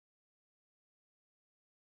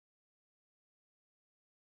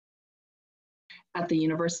at the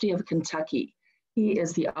University of Kentucky. He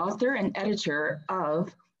is the author and editor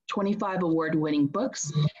of 25 award-winning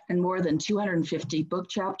books and more than 250 book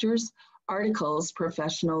chapters, articles,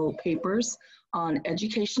 professional papers on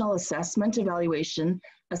educational assessment, evaluation,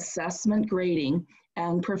 assessment grading,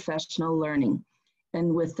 and professional learning.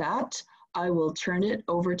 And with that, I will turn it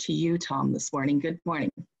over to you, Tom, this morning. Good morning.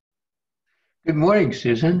 Good morning,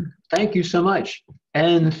 Susan. Thank you so much.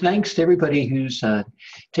 And thanks to everybody who's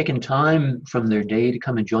taken time from their day to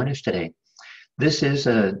come and join us today. This is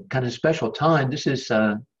a kind of special time. This is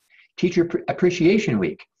Teacher Appreciation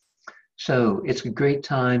Week. So it's a great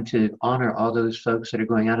time to honor all those folks that are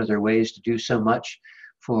going out of their ways to do so much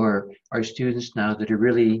for our students now that are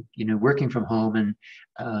really, working from home, and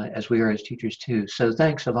as we are as teachers too. So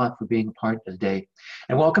thanks a lot for being a part of the day.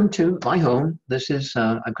 And welcome to my home. This is,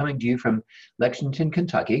 I'm coming to you from Lexington,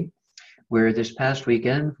 Kentucky, where this past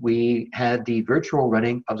weekend we had the virtual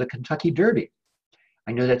running of the Kentucky Derby.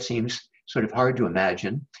 I know that seems sort of hard to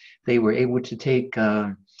imagine. They were able to take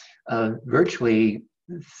virtually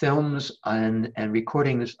films and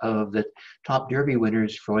recordings of the top Derby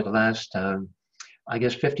winners for the last,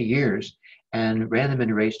 50 years, and ran them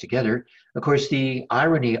in a race together. Of course, the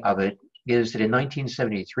irony of it is that in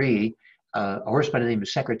 1973, a horse by the name of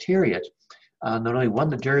Secretariat not only won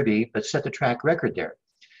the Derby, but set the track record there.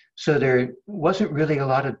 So there wasn't really a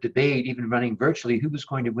lot of debate, even running virtually, who was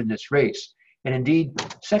going to win this race. And indeed,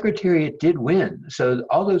 Secretariat did win. So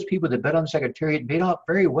all those people that bet on Secretariat made off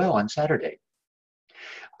very well on Saturday.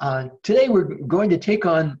 Today, we're going to take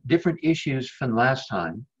on different issues from last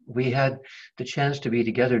time. We had the chance to be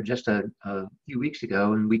together just a few weeks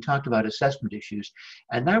ago, and we talked about assessment issues.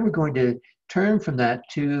 And now we're going to turn from that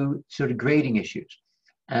to sort of grading issues.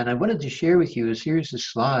 And I wanted to share with you a series of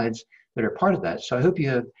slides that are part of that. So I hope you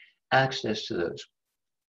have access to those.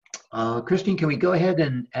 Christine, can we go ahead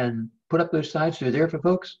and put up those slides? They're there for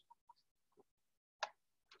folks.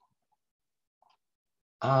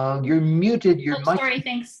 You're muted. Sorry,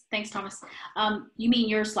 thanks, Thomas. You mean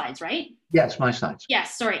your slides, right? Yes, my slides.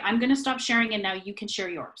 Yes, sorry. I'm going to stop sharing, and now you can share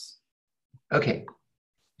yours. Okay.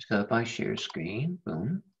 So if I share screen,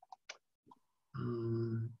 boom,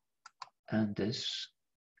 and this,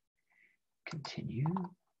 continue,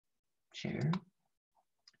 share.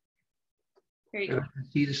 There you go.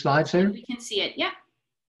 See the slides there? We can see it. Yeah.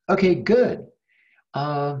 Okay, good.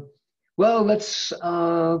 Well, let's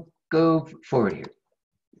go forward here.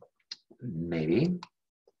 Maybe.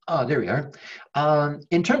 Oh, there we are.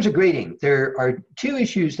 In terms of grading, there are two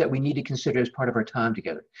issues that we need to consider as part of our time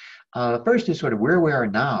together. First is sort of where we are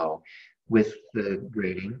now with the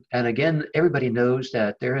grading. And again, everybody knows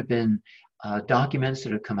that there have been documents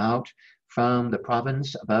that have come out from the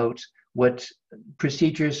province about what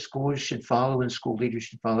procedures schools should follow and school leaders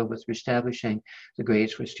should follow with establishing the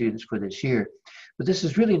grades for students for this year. But this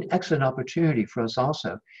is really an excellent opportunity for us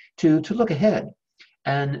also to look ahead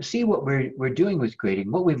and see what we're doing with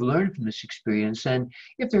grading, what we've learned from this experience, and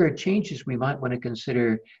if there are changes we might want to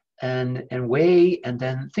consider and weigh and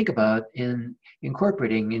then think about in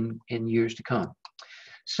incorporating in years to come.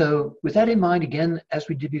 So with that in mind, again, as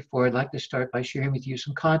we did before, I'd like to start by sharing with you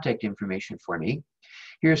some contact information for me.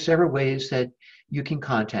 Here are several ways that you can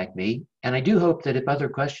contact me, and I do hope that if other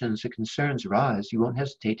questions or concerns arise, you won't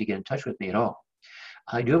hesitate to get in touch with me at all.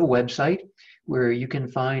 I do have a website where you can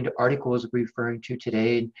find articles we're referring to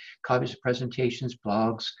today, copies of presentations,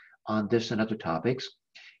 blogs on this and other topics.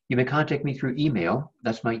 You may contact me through email.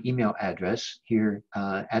 That's my email address here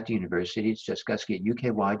at the university. It's just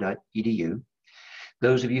guskey@uky.edu.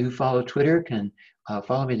 Those of you who follow Twitter can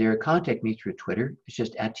follow me there. Contact me through Twitter. It's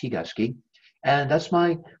just @tguskey. And that's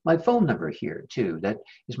my phone number here too. That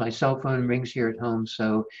is my cell phone, rings here at home.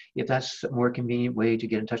 So if that's a more convenient way to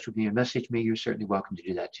get in touch with me or message me, you're certainly welcome to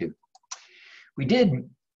do that too. We did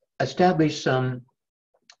establish some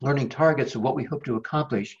learning targets of what we hope to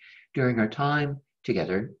accomplish during our time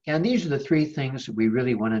together. And these are the three things that we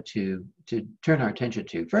really wanted to turn our attention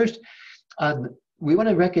to. First, we want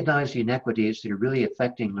to recognize the inequities that are really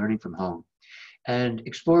affecting learning from home and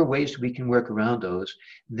explore ways we can work around those.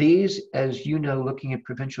 These, as you know, looking at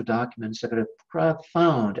provincial documents, have a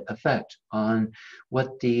profound effect on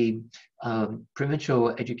what the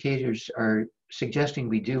provincial educators are suggesting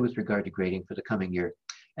we do with regard to grading for the coming year.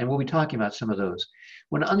 And we'll be talking about some of those.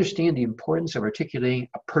 We want to understand the importance of articulating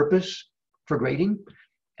a purpose for grading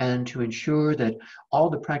and to ensure that all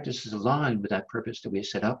the practices align with that purpose that we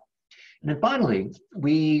set up. And then finally,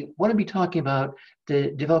 we want to be talking about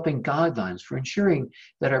the developing guidelines for ensuring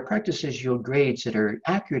that our practices yield grades that are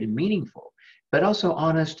accurate and meaningful, but also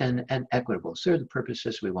honest and equitable. So they're the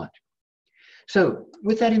purposes we want. So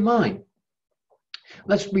with that in mind,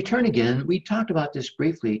 Let's return again. We talked about this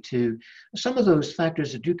briefly to some of those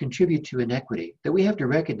factors that do contribute to inequity that we have to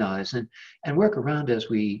recognize and work around as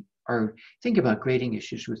we are thinking about grading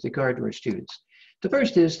issues with regard to our students. The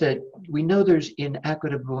first is that we know there's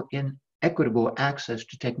inequitable access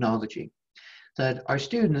to technology, that our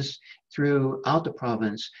students throughout the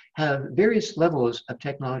province have various levels of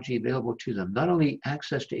technology available to them, not only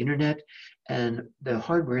access to internet and the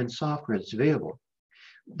hardware and software that's available.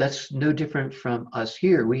 That's no different from us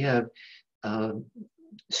here. We have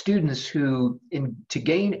students who, to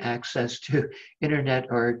gain access to internet,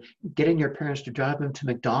 are getting their parents to drive them to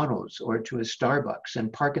McDonald's or to a Starbucks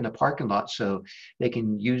and park in the parking lot so they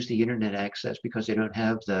can use the internet access because they don't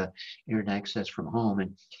have the internet access from home.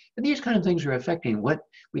 And these kind of things are affecting what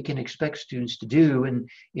we can expect students to do, and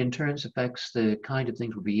in turn affects the kind of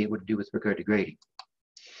things we'll be able to do with regard to grading.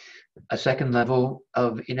 A second level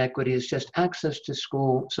of inequity is just access to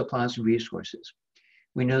school supplies and resources.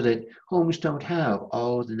 We know that homes don't have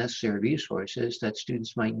all the necessary resources that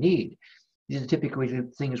students might need. These are typically the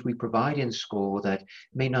things we provide in school that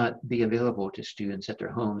may not be available to students at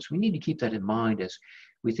their homes. We need to keep that in mind as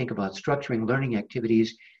we think about structuring learning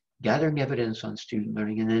activities, gathering evidence on student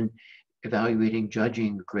learning, and then evaluating,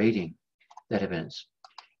 judging, grading that evidence.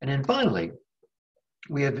 And then finally,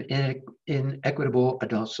 we have inequitable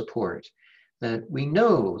adult support, that we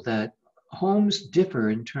know that homes differ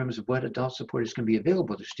in terms of what adult support is going to be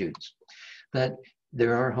available to students, that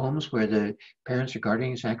there are homes where the parents or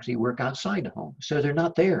guardians actually work outside the home, so they're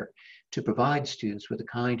not there to provide students with the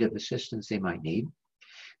kind of assistance they might need.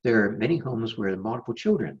 There are many homes where multiple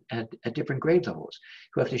children at different grade levels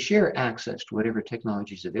who have to share access to whatever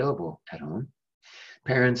technology is available at home.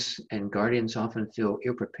 Parents and guardians often feel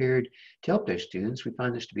ill-prepared to help their students. We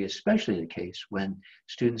find this to be especially the case when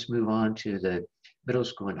students move on to the middle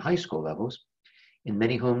school and high school levels. In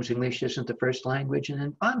many homes, English isn't the first language. And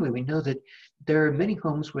then finally, we know that there are many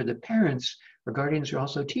homes where the parents or guardians are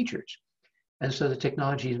also teachers. And so the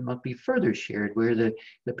technology must be further shared, where the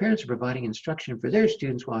parents are providing instruction for their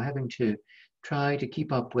students while having to try to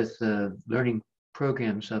keep up with the learning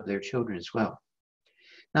programs of their children as well.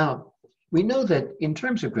 Now, we know that in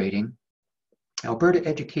terms of grading, Alberta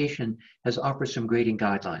Education has offered some grading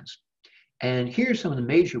guidelines. And here are some of the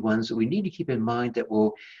major ones that we need to keep in mind that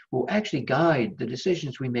will actually guide the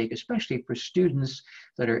decisions we make, especially for students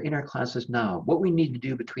that are in our classes now, what we need to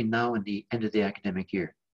do between now and the end of the academic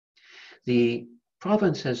year. The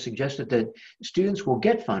province has suggested that students will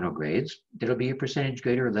get final grades. There'll be a percentage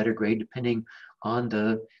grade or a letter grade depending on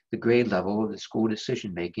the grade level of the school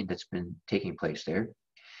decision making that's been taking place there.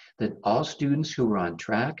 That all students who are on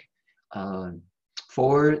track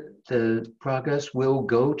for the progress will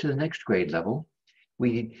go to the next grade level.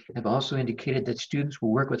 We have also indicated that students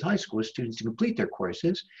will work with high school students to complete their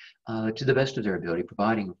courses to the best of their ability,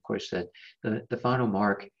 providing, of course, that the final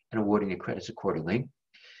mark and awarding the credits accordingly.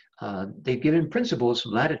 They've given principals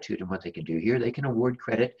some latitude in what they can do here. They can award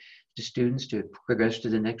credit to students to progress to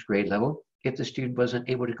the next grade level if the student wasn't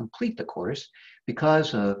able to complete the course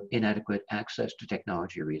because of inadequate access to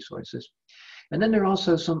technology or resources. And then there are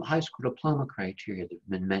also some high school diploma criteria that have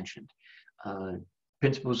been mentioned.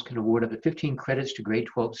 Principals can award up to 15 credits to grade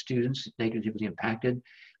 12 students negatively impacted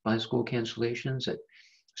by school cancellations, that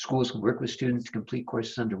schools can work with students to complete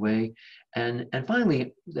courses underway. And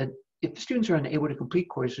finally, that if students are unable to complete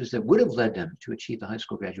courses that would have led them to achieve the high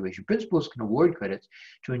school graduation, principals can award credits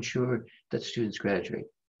to ensure that students graduate.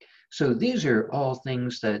 So these are all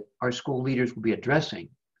things that our school leaders will be addressing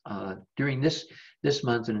during this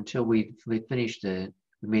month and until we finish the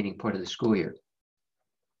remaining part of the school year.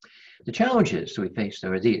 The challenges that we face,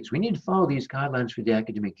 though, are these. We need to follow these guidelines for the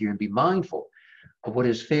academic year and be mindful of what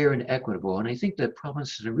is fair and equitable. And I think the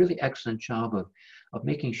province does a really excellent job of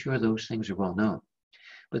making sure those things are well known.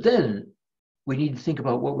 But then we need to think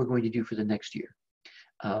about what we're going to do for the next year.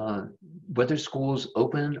 Whether schools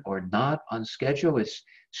open or not on schedule is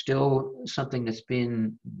still something that's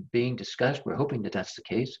being discussed. We're hoping that that's the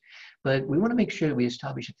case, but we want to make sure that we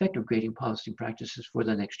establish effective grading policy and practices for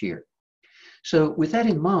the next year. So with that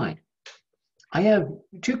in mind, I have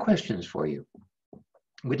two questions for you.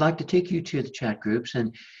 We'd like to take you to the chat groups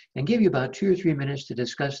and give you about 2 or 3 minutes to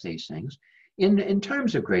discuss these things. In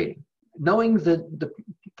terms of grading, knowing that the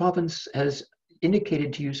province has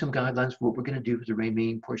indicated to you some guidelines for what we're going to do for the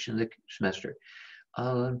remaining portion of the semester.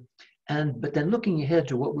 But then looking ahead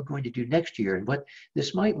to what we're going to do next year and what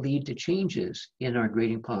this might lead to changes in our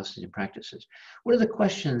grading policies and practices. What are the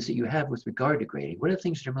questions that you have with regard to grading? What are the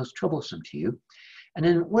things that are most troublesome to you? And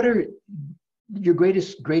then what are your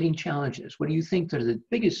greatest grading challenges? What do you think are the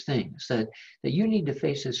biggest things that you need to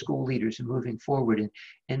face as school leaders in moving forward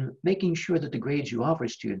and making sure that the grades you offer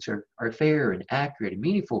students are fair and accurate and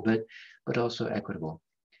meaningful, but also equitable?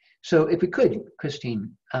 So if we could,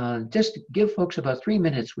 Christine, just give folks about 3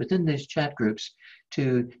 minutes within these chat groups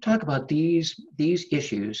to talk about these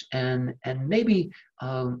issues, and maybe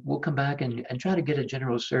we'll come back and try to get a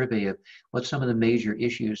general survey of what some of the major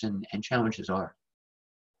issues and challenges are.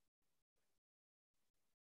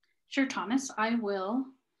 Sure, Thomas. I will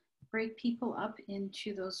break people up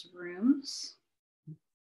into those rooms.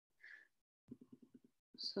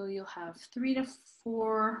 So you'll have 3 to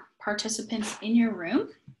 4 participants in your room.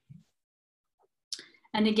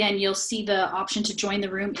 And again, you'll see the option to join the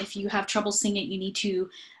room. If you have trouble seeing it, you need to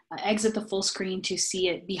exit the full screen to see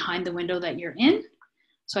it behind the window that you're in.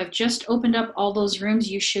 So I've just opened up all those rooms.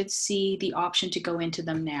 You should see the option to go into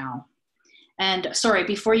them now. And sorry,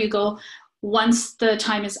 before you go, once the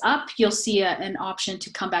time is up, you'll see an option to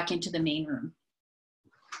come back into the main room.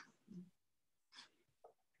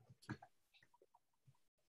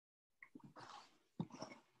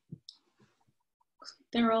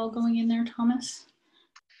 They're all going in there, Thomas.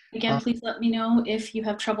 Again, please let me know if you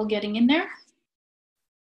have trouble getting in there.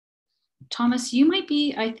 Thomas, you might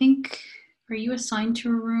be, I think, are you assigned to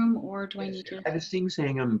a room, or do I need to? I have a thing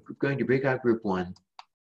saying I'm going to break out group 1.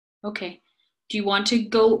 Okay. Do you want to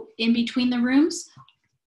go in between the rooms?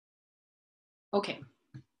 Okay.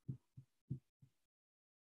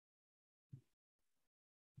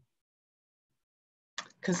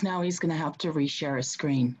 Because now he's going to have to reshare his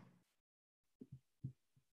screen.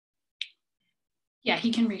 Yeah,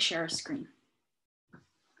 he can reshare a screen.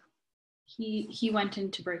 He went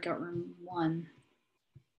into breakout room 1.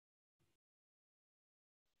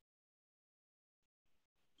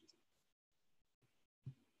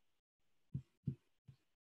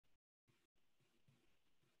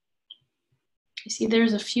 I see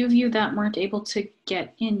there's a few of you that weren't able to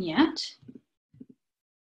get in yet.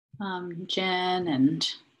 Jen and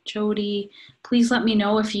Jody, please let me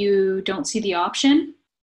know if you don't see the option.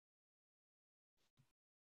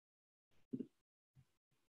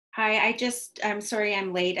 Hi, I'm sorry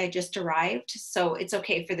I'm late. I just arrived, so it's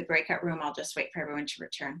okay for the breakout room. I'll just wait for everyone to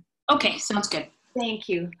return. Okay, sounds good. Thank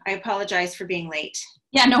you. I apologize for being late.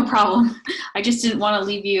 Yeah, no problem. I just didn't want to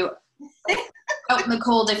leave you out in the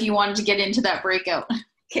cold if you wanted to get into that breakout.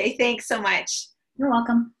 Okay, thanks so much. You're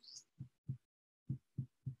welcome.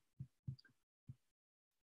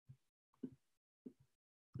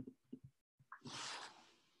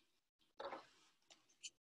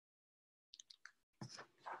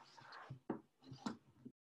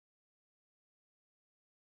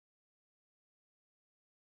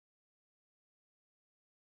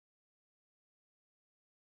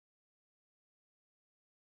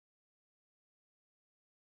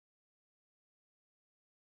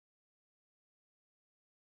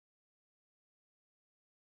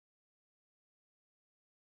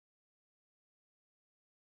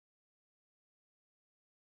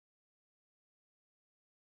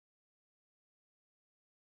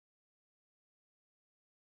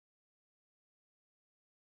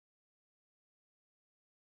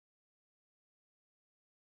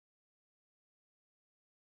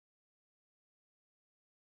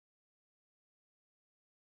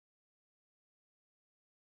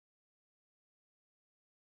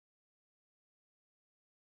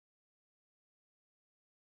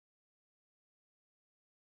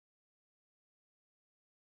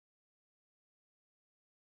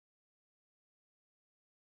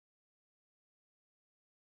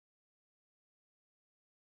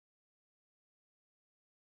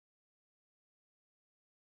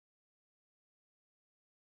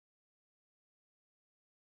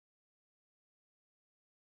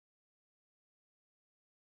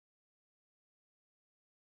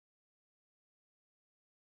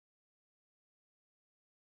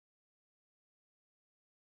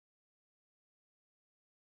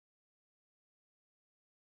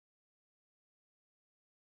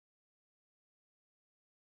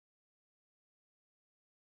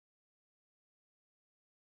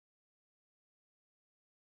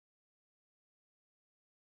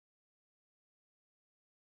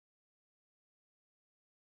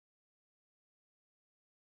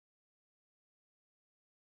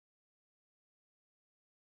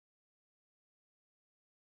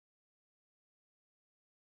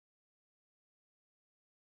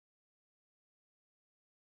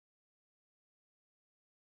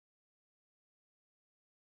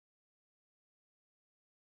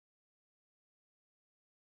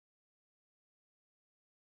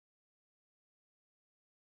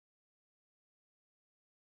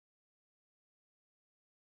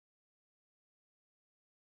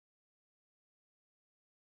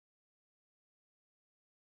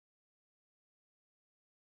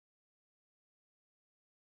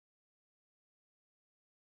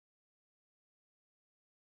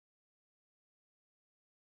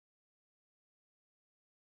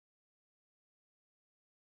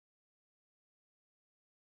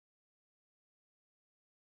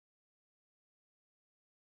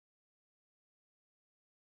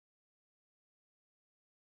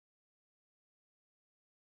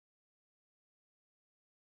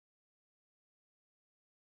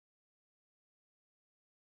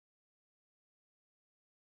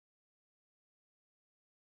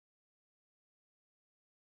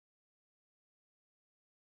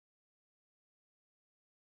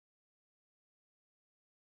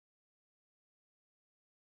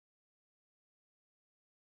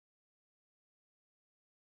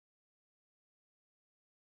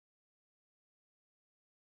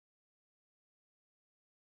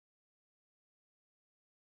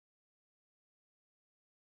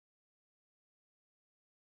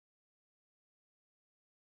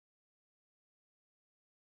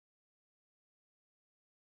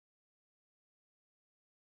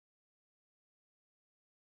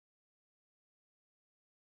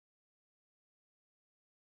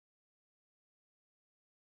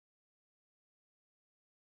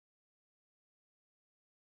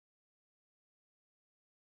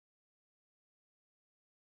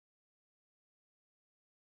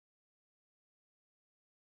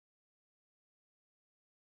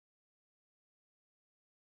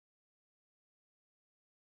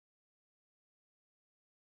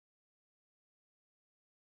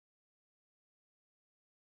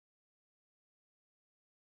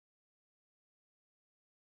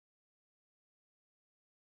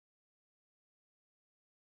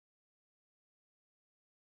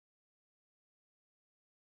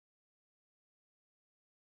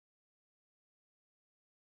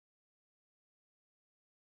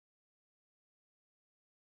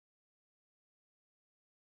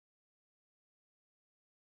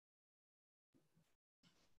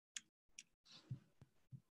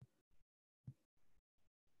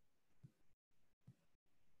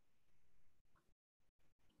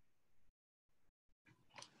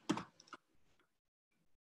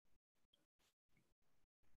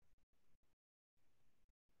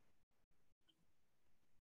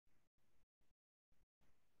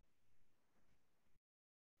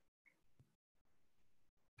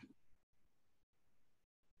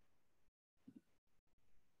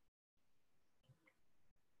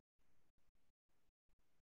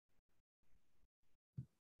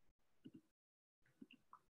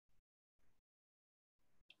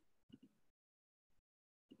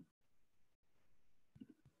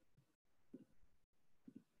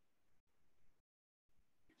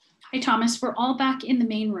 Hi, Thomas. We're all back in the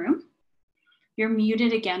main room. You're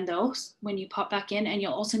muted again, though, when you pop back in, and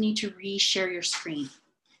you'll also need to re-share your screen.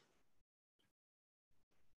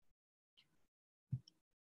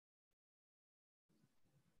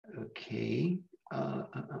 Okay.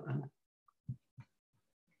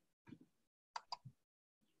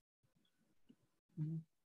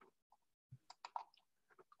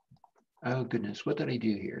 Oh, goodness. What did I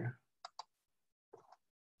do here?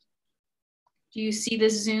 Do you see the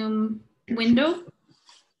Zoom window?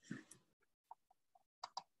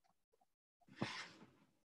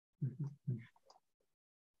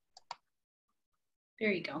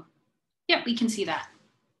 There you go. Yep, we can see that.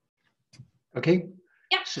 Okay.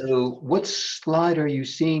 Yep. So what slide are you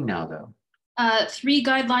seeing now, though? 3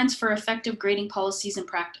 guidelines for effective grading policies in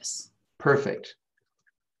practice. Perfect.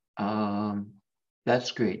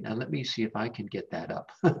 That's great. Now let me see if I can get that up.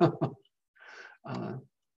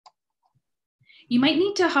 You might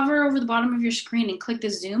need to hover over the bottom of your screen and click the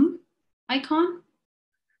Zoom icon.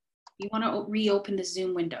 You want to reopen the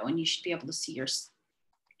Zoom window, and you should be able to see yours.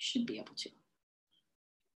 You should be able to.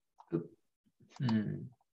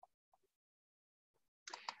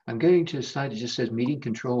 I'm going to a slide that just says meeting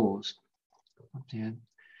controls. Okay.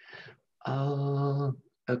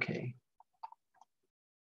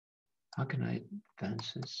 How can I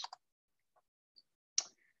advance this?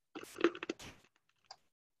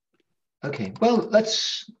 Okay, well,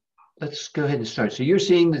 let's go ahead and start. So you're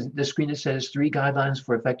seeing the screen that says 3 guidelines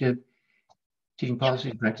for effective teaching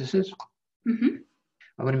policies and practices? Mm-hmm.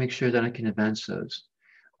 I want to make sure that I can advance those.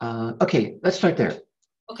 Okay, let's start there.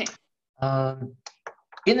 Okay.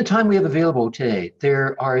 In the time we have available today,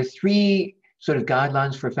 there are 3 sort of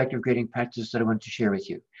guidelines for effective grading practices that I want to share with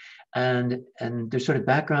you. And there's sort of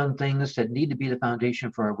background things that need to be the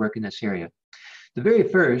foundation for our work in this area. The very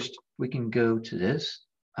first, we can go to this.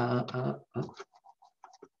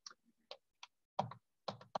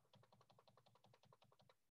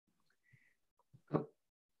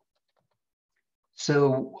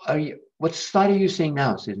 So what slide are you seeing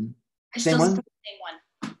now, Susan? Same one? Same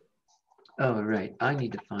one. Oh, right. I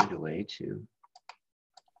need to find a way to.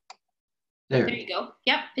 There you go.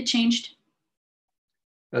 Yep, it changed.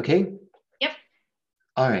 Okay. Yep.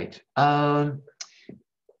 All right.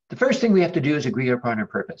 The first thing we have to do is agree upon our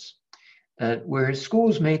purpose. Where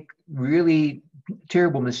schools make really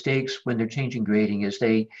terrible mistakes when they're changing grading is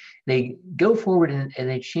they go forward and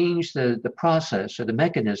they change the process or the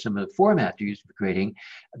mechanism or the format they're using for grading.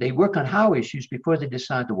 They work on how issues before they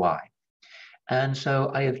decide the why. And so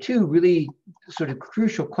I have 2 really sort of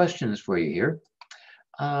crucial questions for you here.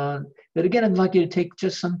 But again, I'd like you to take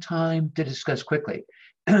just some time to discuss quickly.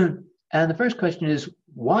 And the first question is,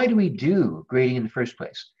 why do we do grading in the first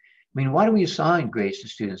place? I mean, why do we assign grades to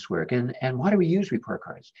students' work, and why do we use report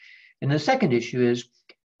cards? And the second issue is,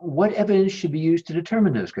 what evidence should be used to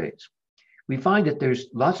determine those grades? We find that there's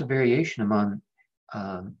lots of variation among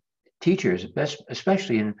teachers,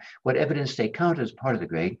 especially in what evidence they count as part of the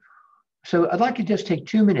grade. So I'd like you to just take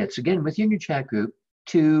 2 minutes, again, within your chat group,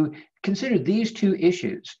 to consider these 2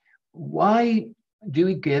 issues. Why do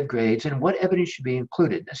we give grades, and what evidence should be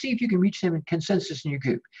included? Now, see if you can reach some consensus in your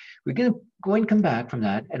group. We're going to come back from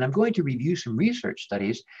that, and I'm going to review some research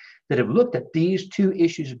studies that have looked at these 2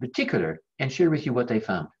 issues in particular and share with you what they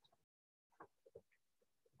found.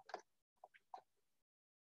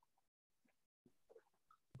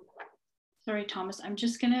 Sorry, Thomas, I'm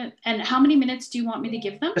just gonna, and how many minutes do you want me to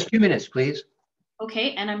give them? Just 2 minutes, please.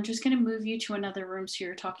 Okay, and I'm just gonna move you to another room so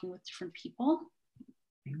you're talking with different people.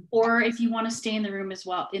 Or if you want to stay in the room as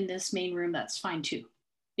well, in this main room, that's fine too.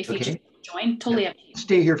 If you just join, totally up to you.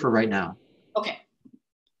 Stay here for right now. Okay.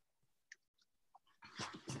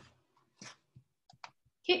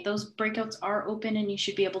 Okay, those breakouts are open and you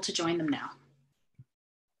should be able to join them now.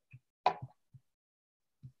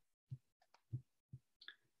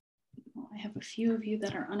 Well, I have a few of you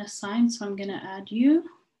that are unassigned, so I'm going to add you.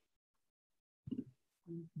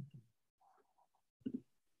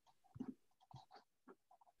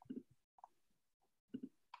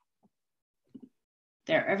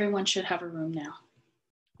 There, everyone should have a room now.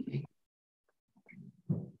 Okay.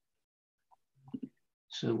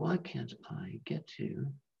 So why can't I get to?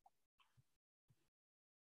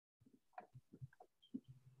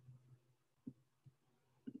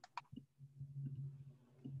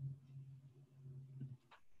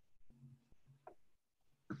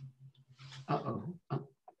 Uh-oh. Oh.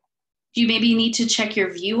 Do you maybe need to check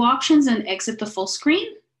your view options and exit the full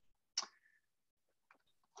screen?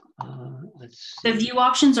 Let's see. The view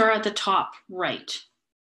options are at the top right.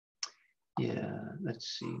 Yeah,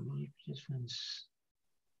 let's see. Many participants.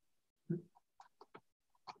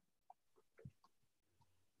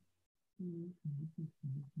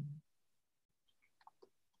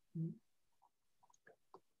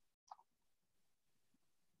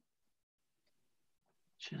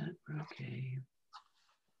 Chat, okay.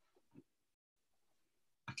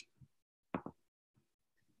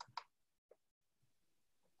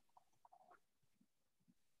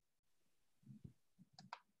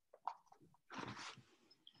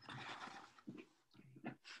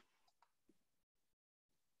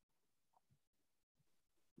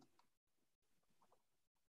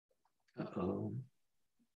 Uh-oh.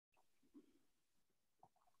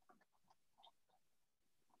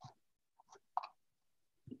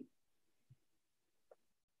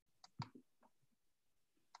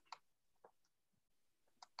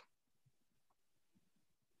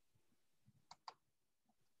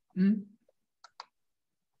 Hmm.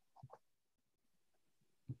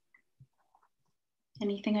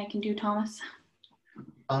 Anything I can do, Thomas?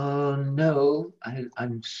 No, I've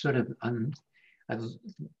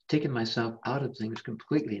taken myself out of things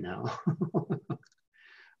completely now.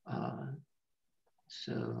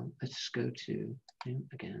 So let's go to new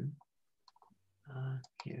again,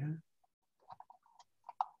 here.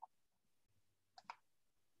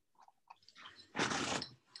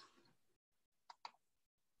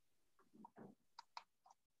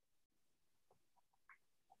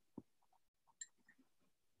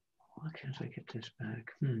 Why can't I get this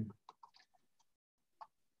back?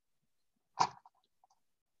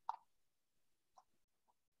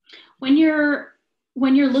 When you're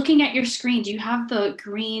looking at your screen, do you have the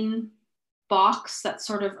green box that's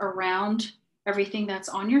sort of around everything that's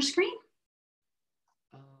on your screen?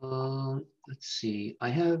 Let's see. I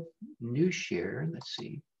have new share. Let's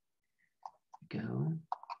see. Go.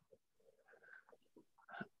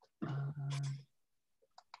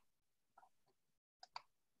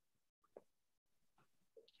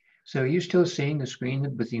 So are you still seeing the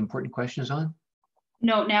screen with the important questions on?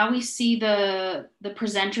 No, now we see the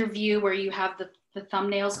presenter view where you have the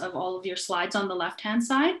thumbnails of all of your slides on the left-hand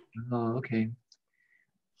side. Oh, okay.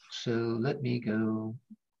 So let me go.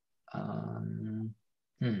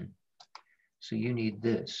 So you need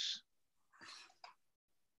this.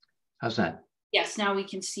 How's that? Yes, now we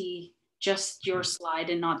can see just your slide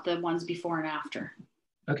and not the ones before and after.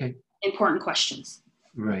 Okay. Important questions.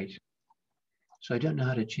 Right. So I don't know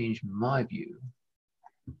how to change my view.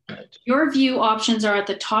 But your view options are at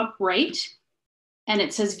the top right, and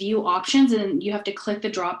it says view options, and you have to click the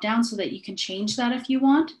drop down so that you can change that if you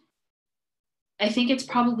want. I think it's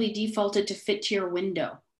probably defaulted to fit to your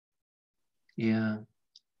window. Yeah.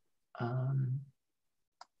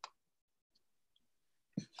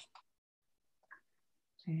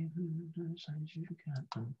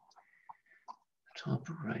 Top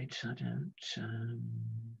right, I don't.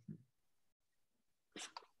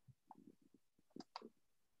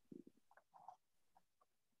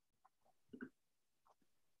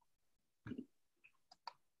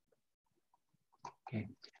 Okay,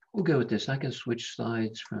 we'll go with this. I can switch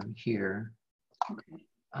slides from here. Okay.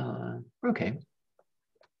 Okay.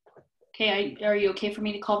 Okay, are you okay for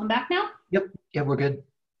me to call them back now? Yep, yeah, we're good.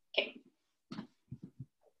 Okay.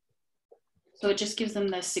 So it just gives them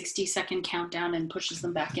the 60-second countdown and pushes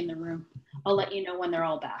them back in the room. I'll let you know when they're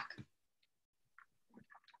all back.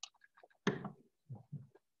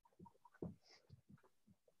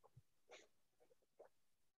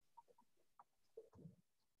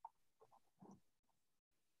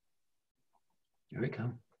 Here we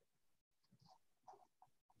go.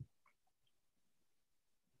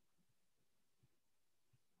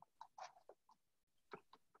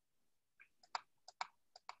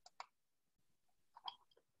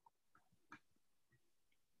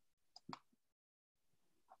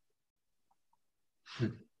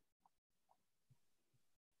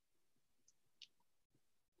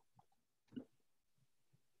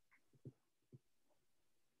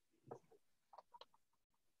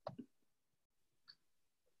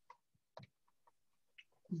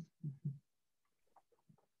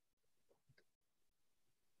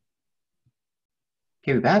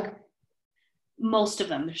 Okay, we're back? Most of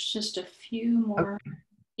them. There's just a few more. Okay.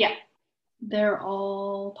 Yeah, they're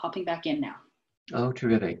all popping back in now. Oh,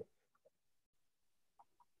 terrific.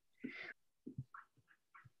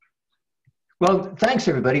 Well, thanks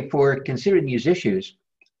everybody for considering these issues.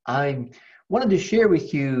 I wanted to share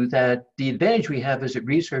with you that the advantage we have is that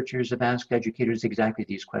researchers have asked educators exactly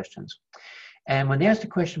these questions. And when they ask the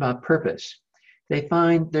question about purpose, they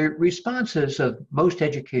find the responses of most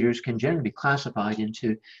educators can generally be classified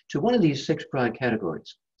into one of these 6 broad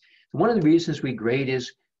categories. One of the reasons we grade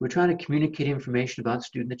is we're trying to communicate information about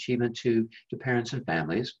student achievement to parents and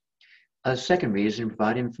families. Second reason,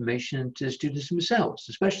 provide information to students themselves,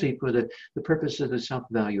 especially for the purpose of the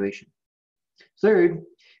self-evaluation. Third,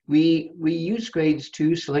 we use grades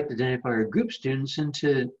to select, identify, or group students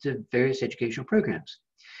into various educational programs.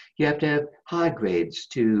 You have to have high grades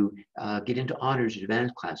to get into honors or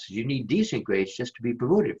advanced classes. You need decent grades just to be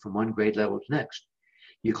promoted from one grade level to next.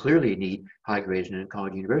 You clearly need high grades in a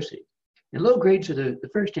college university. And low grades are the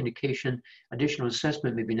first indication additional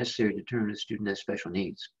assessment may be necessary to determine a student has special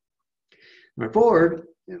needs. Number four,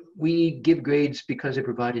 we give grades because they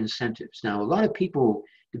provide incentives. Now, a lot of people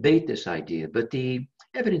debate this idea, but the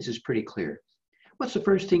evidence is pretty clear. What's the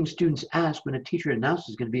first thing students ask when a teacher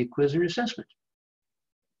announces going to be a quiz or assessment?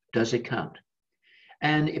 Does it count?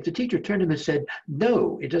 And if the teacher turned to them and said,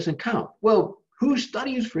 no, it doesn't count, well, who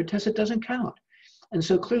studies for a test that doesn't count? And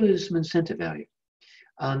so clearly there's some incentive value.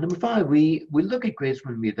 Number five, we look at grades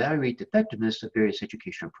when we evaluate the effectiveness of various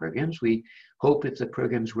educational programs. We hope if the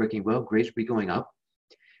program is working well, grades will be going up.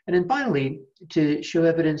 And then finally, to show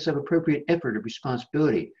evidence of appropriate effort or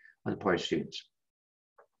responsibility on the part of students.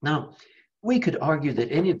 Now, we could argue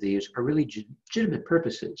that any of these are really legitimate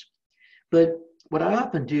purposes, but what I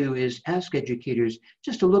often do is ask educators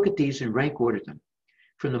just to look at these and rank order them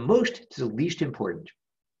from the most to the least important.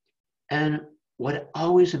 And what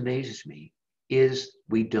always amazes me is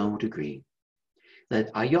we don't agree. That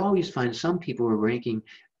I always find some people are ranking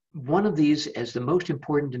one of these as the most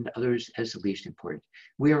important and others as the least important.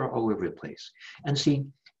 We are all over the place. And see,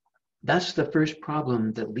 that's the first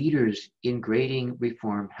problem that leaders in grading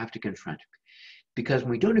reform have to confront. Because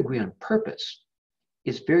when we don't agree on purpose,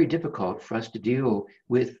 it's very difficult for us to deal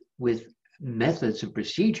with methods and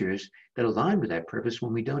procedures that align with that purpose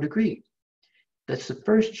when we don't agree. That's the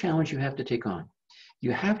first challenge you have to take on.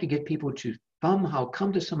 You have to get people to somehow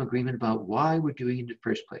come to some agreement about why we're doing it in the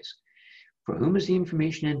first place. For whom is the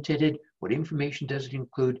information intended? What information does it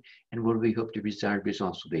include? And what do we hope the desired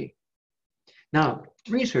results will be? Now,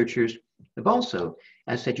 researchers have also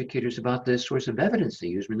asked educators about the source of evidence they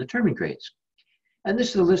use when determining grades. And this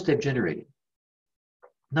is the list they've generated.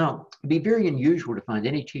 Now, it'd be very unusual to find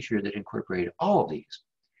any teacher that incorporated all of these.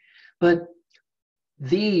 But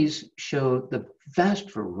these show the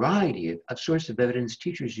vast variety of sources of evidence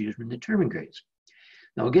teachers use when determining grades.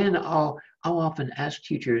 Now, again, I'll often ask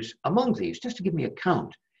teachers among these just to give me a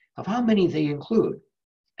count of how many they include.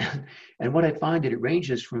 And what I find that it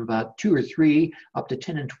ranges from about 2 or 3 up to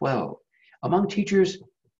 10 and 12 among teachers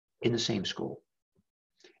in the same school.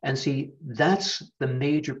 And see, that's the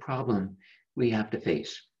major problem we have to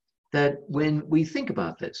face. That when we think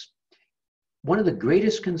about this, one of the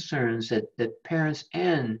greatest concerns that parents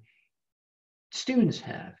and students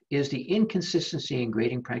have is the inconsistency in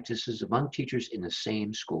grading practices among teachers in the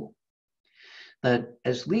same school. That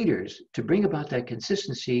as leaders, to bring about that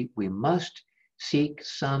consistency, we must seek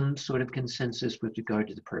some sort of consensus with regard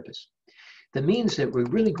to the purpose. That means that we're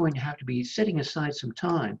really going to have to be setting aside some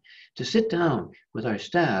time to sit down with our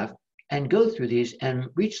staff and go through these and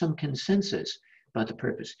reach some consensus about the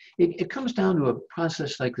purpose. It comes down to a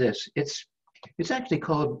process like this. It's actually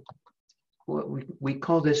called, what we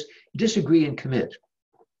call this disagree and commit.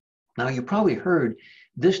 Now, you probably heard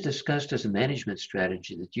this discussed as a management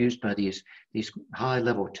strategy that's used by these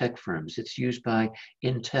high-level tech firms. It's used by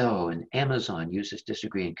Intel, and Amazon uses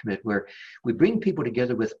disagree and commit, where we bring people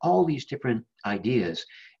together with all these different ideas,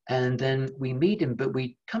 and then we meet them, but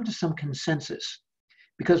we come to some consensus,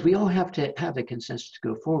 because we all have to have the consensus to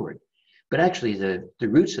go forward. But actually, the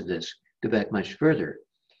roots of this go back much further.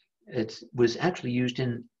 It was actually used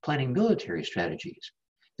in planning military strategies.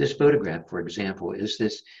 This photograph, for example, is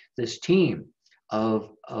this team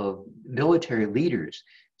of military leaders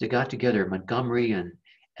that got together, Montgomery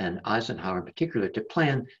and Eisenhower in particular, to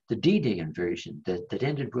plan the D-Day invasion that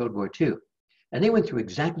ended World War II. And they went through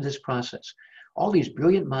exactly this process. All these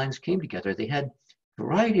brilliant minds came together. They had a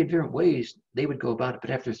variety of different ways they would go about it,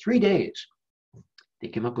 but after 3 days, they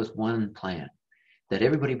came up with one plan that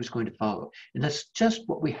everybody was going to follow. And that's just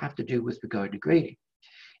what we have to do with regard to grading.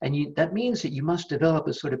 And that means that you must develop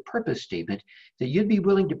a sort of purpose statement that you'd be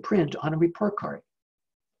willing to print on a report card.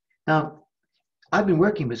 Now, I've been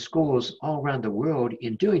working with schools all around the world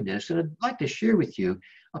in doing this, and I'd like to share with you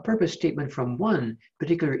a purpose statement from one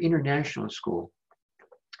particular international school.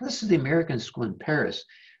 This is the American school in Paris.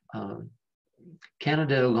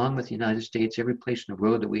 Canada, along with the United States, every place in the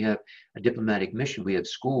world that we have a diplomatic mission, we have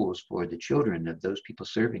schools for the children of those people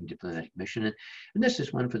serving diplomatic mission. And this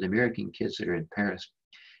is one for the American kids that are in Paris.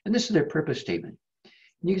 And this is their purpose statement.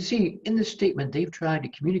 And you can see in this statement, they've tried to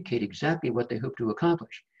communicate exactly what they hope to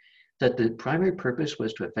accomplish. That the primary purpose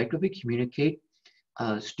was to effectively communicate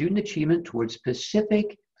student achievement towards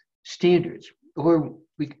specific standards, or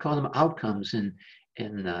we could call them outcomes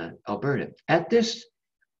in Alberta. At this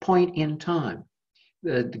point in time,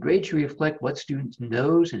 the grades should reflect what students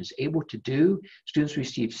knows and is able to do. Students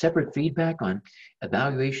receive separate feedback on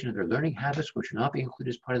evaluation of their learning habits, which will not be included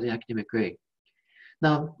as part of the academic grade.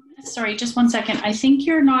 Now, sorry, just 1 second. I think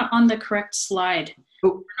you're not on the correct slide.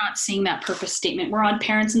 Oh. We're not seeing that purpose statement. We're on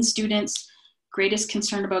parents and students. Greatest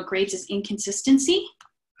concern about grades is inconsistency.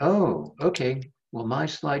 Oh, okay. Well, my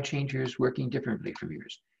slide changer is working differently from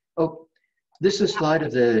yours. Oh, this is a slide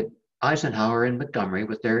of the Eisenhower and Montgomery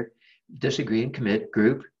with their disagree and commit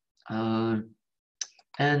group.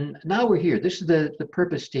 And now we're here. This is the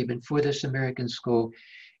purpose statement for this American school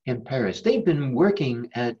in Paris. They've been working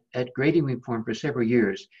at grading reform for several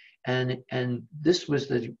years, and this was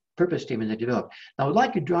the purpose statement they developed. Now, I'd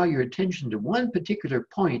like to draw your attention to one particular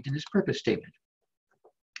point in this purpose statement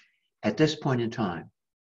at this point in time.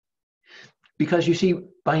 Because you see,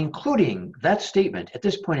 by including that statement at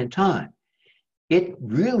this point in time, it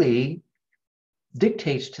really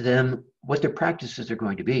dictates to them what their practices are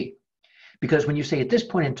going to be. Because when you say at this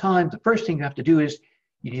point in time, the first thing you have to do is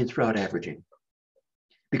you need to throw out averaging.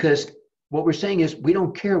 Because what we're saying is we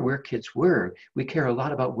don't care where kids were, we care a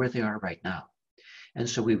lot about where they are right now. And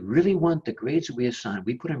so we really want the grades that we assign,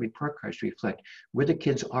 we put on report cards to reflect where the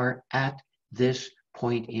kids are at this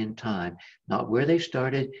point in time, not where they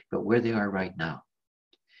started, but where they are right now.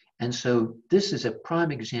 And so this is a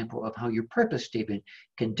prime example of how your purpose statement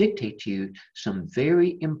can dictate to you some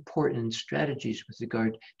very important strategies with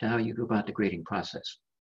regard to how you go about the grading process.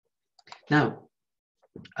 Now,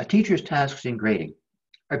 a teacher's tasks in grading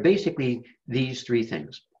are basically these three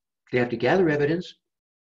things. They have to gather evidence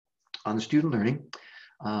on the student learning,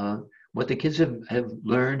 what the kids have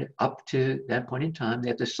learned up to that point in time. They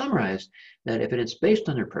have to summarize that evidence based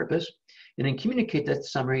on their purpose, and then communicate that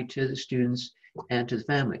summary to the students and to the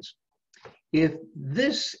families. If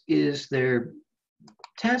this is their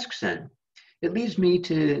task set, it leads me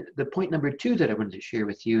to the point number 2 that I wanted to share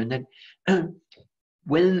with you, and that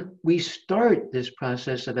when we start this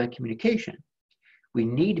process of that communication, we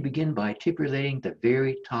need to begin by articulating the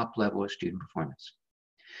very top level of student performance.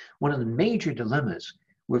 One of the major dilemmas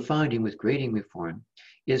we're finding with grading reform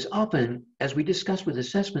is often, as we discuss with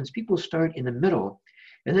assessments, people start in the middle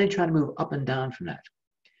and then try to move up and down from that.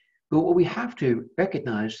 But what we have to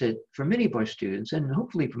recognize that for many of our students, and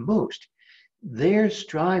hopefully for most, their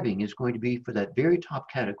striving is going to be for that very top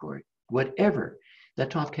category, whatever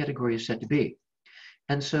that top category is set to be.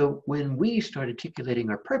 And so when we start articulating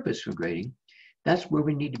our purpose for grading, that's where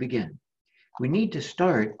we need to begin. We need to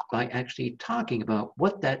start by actually talking about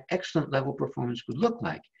what that excellent level performance would look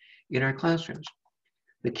like in our classrooms.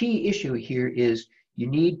 The key issue here is you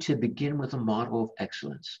need to begin with a model of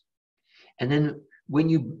excellence. And then when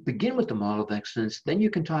you begin with the model of excellence, then you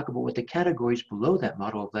can talk about what the categories below that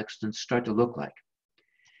model of excellence start to look like.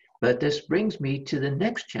 But this brings me to the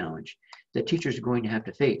next challenge that teachers are going to have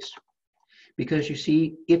to face. Because you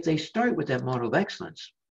see, if they start with that model of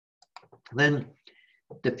excellence, then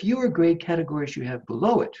the fewer grade categories you have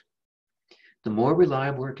below it, the more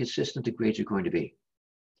reliable or consistent the grades are going to be.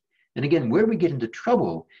 And again, where we get into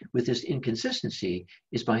trouble with this inconsistency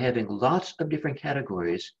is by having lots of different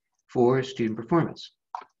categories for student performance.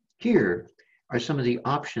 Here are some of the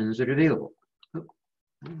options that are available.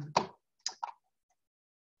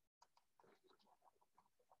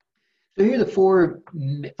 So here are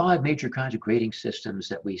the 5 major kinds of grading systems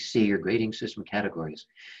that we see, or grading system categories.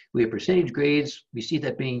 We have percentage grades. We see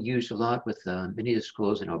that being used a lot with many of the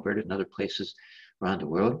schools in Alberta and other places around the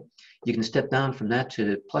world. You can step down from that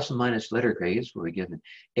to plus and minus letter grades, where we give an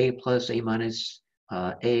A plus, A minus,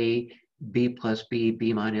 A, B plus, B,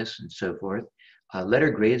 B minus, and so forth.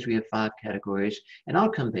 Letter grades, we have 5 categories, and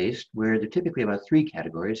outcome-based, where they're typically about 3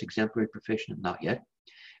 categories: exemplary, proficient, not yet,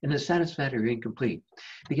 and the satisfactory or incomplete.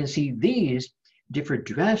 You can see these differ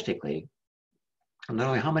drastically, not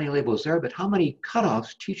only how many labels there are, but how many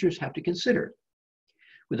cutoffs teachers have to consider.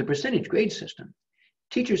 With a percentage grade system,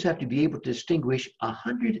 teachers have to be able to distinguish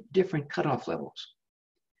 100 different cutoff levels.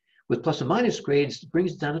 With plus and minus grades, it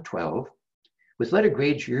brings it down to 12. With letter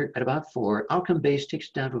grades, you're at about 4. Outcome-based takes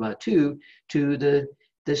it down to about 2, to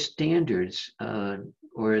the standards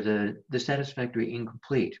or the satisfactory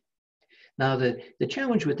incomplete. Now, the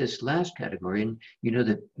challenge with this last category, and you know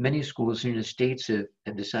that many schools in the States have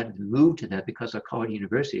decided to move to that because our college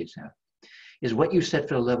universities have, is what you set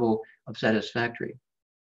for the level of satisfactory.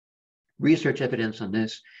 Research evidence on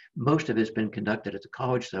this, most of it has been conducted at the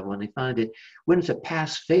college level, and they find that when it's a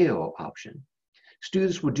pass-fail option,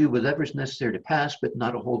 students will do whatever's necessary to pass, but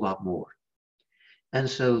not a whole lot more. And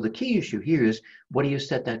so the key issue here is, what do you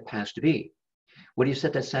set that pass to be? What do you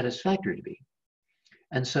set that satisfactory to be?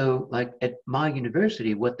 And so, like at my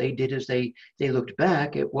university, what they did is they looked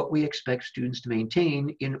back at what we expect students to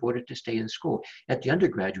maintain in order to stay in school. At the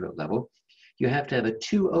undergraduate level, you have to have a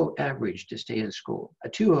 2.0 average to stay in school. A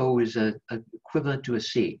 2.0 is equivalent to a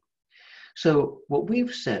C. So what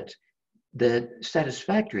we've set the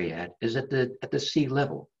satisfactory at is at the C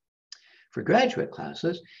level. For graduate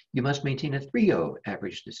classes, you must maintain a 3.0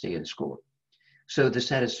 average to stay in school. So the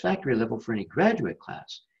satisfactory level for any graduate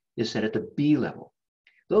class is set at the B level.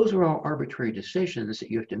 Those are all arbitrary decisions that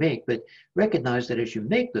you have to make, but recognize that as you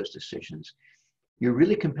make those decisions, you're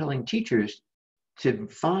really compelling teachers to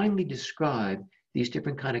finely describe these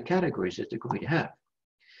different kind of categories that they're going to have.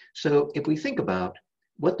 So if we think about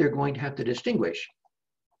what they're going to have to distinguish,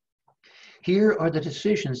 here are the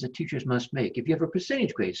decisions that teachers must make. If you have a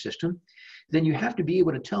percentage grade system, then you have to be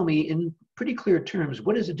able to tell me in pretty clear terms,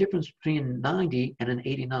 what is the difference between 90 and an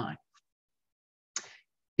 89?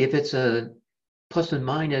 If it's a plus and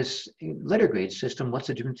minus letter grade system, what's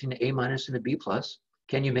the difference between an A minus and a B plus?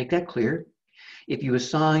 Can you make that clear? If you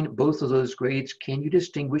assign both of those grades, can you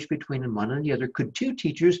distinguish between one and the other? Could two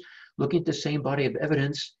teachers looking at the same body of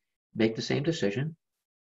evidence make the same decision?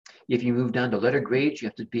 If you move down to letter grades, you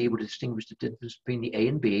have to be able to distinguish the difference between the A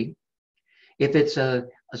and B. If it's a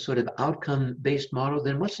sort of outcome-based model,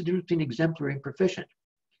 then what's the difference between exemplary and proficient?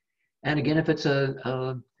 And again, if it's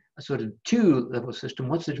a sort of 2-level system,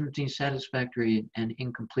 what's the difference between satisfactory and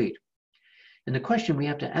incomplete? And the question we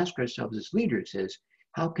have to ask ourselves as leaders is,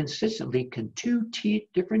 how consistently can two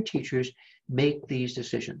different teachers make these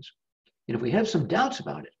decisions? And if we have some doubts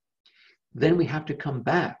about it, then we have to come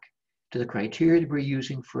back to the criteria that we're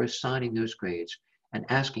using for assigning those grades and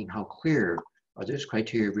asking how clear are those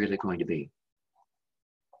criteria really going to be.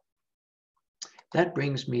 That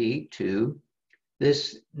brings me to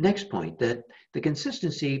this next point, that the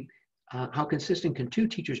consistency, how consistent can two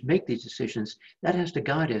teachers make these decisions, that has to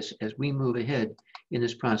guide us as we move ahead in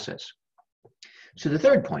this process. So the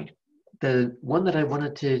third point, the one that I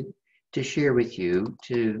wanted to share with you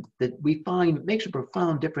that we find makes a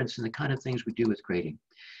profound difference in the kind of things we do with grading,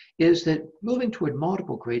 is that moving toward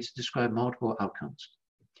multiple grades describe multiple outcomes.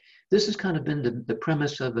 This has kind of been the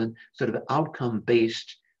premise of a sort of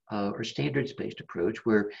outcome-based or standards-based approach,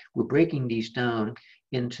 where we're breaking these down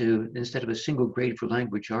into, instead of a single grade for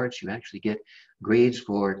language arts, you actually get grades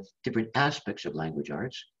for different aspects of language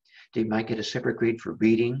arts. They might get a separate grade for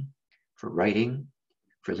reading, for writing,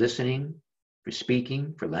 for listening, for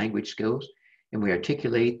speaking, for language skills, and we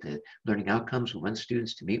articulate the learning outcomes we want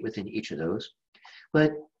students to meet within each of those.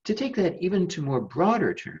 But to take that even to more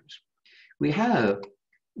broader terms, we have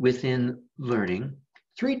within learning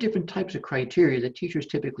 3 different types of criteria that teachers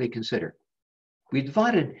typically consider. We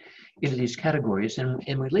divided into these categories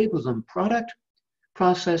and we label them product,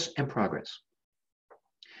 process, and progress.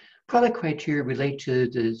 Product criteria relate to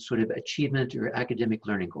the sort of achievement or academic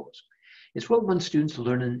learning goals. It's what we want students to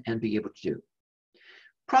learn and be able to do.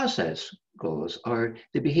 Process goals are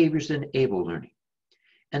the behaviors that enable learning.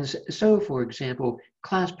 And so, for example,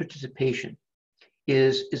 class participation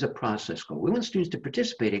is a process goal. We want students to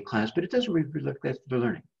participate in class, but it doesn't reflect their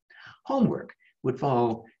learning. Homework would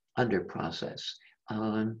fall under process.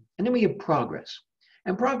 And then we have progress.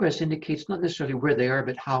 And progress indicates not necessarily where they are,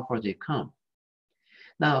 but how far they've come.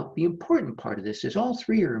 Now, the important part of this is all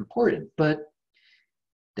 3 are important, but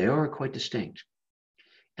they are quite distinct.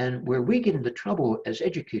 And where we get into trouble as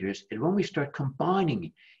educators is when we start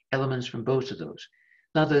combining elements from both of those.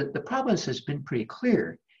 Now, the province has been pretty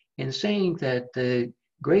clear in saying that the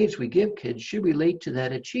grades we give kids should relate to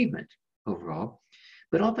that achievement overall,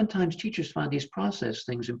 but oftentimes teachers find these process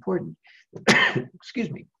things important.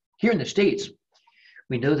 Excuse me. Here in the States,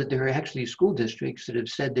 we know that there are actually school districts that have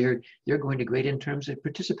said they're going to grade in terms of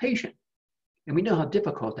participation, and we know how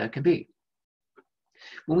difficult that can be.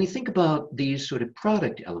 When we think about these sort of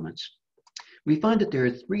product elements, we find that there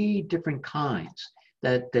are 3 different kinds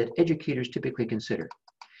that educators typically consider.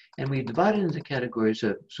 And we've divided into categories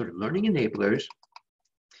of sort of learning enablers,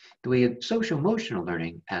 we have social emotional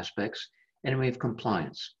learning aspects, and we have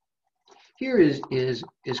compliance. Here is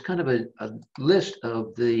kind of a list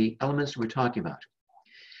of the elements we're talking about.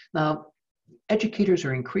 Now, educators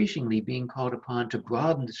are increasingly being called upon to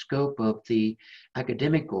broaden the scope of the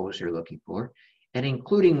academic goals they're looking for, and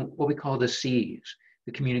including what we call the C's,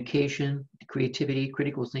 the communication, the creativity,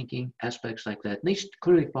 critical thinking, aspects like that. And they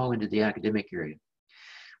clearly fall into the academic area.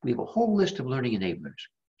 We have a whole list of learning enablers.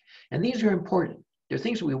 And these are important. They're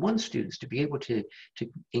things that we want students to be able to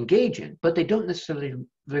engage in, but they don't necessarily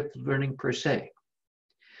lift learning per se.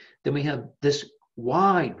 Then we have this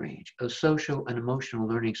wide range of social and emotional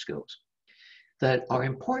learning skills. that are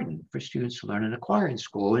important for students to learn and acquire in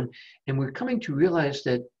school. And we're coming to realize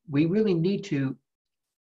that we really need to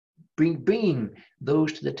bring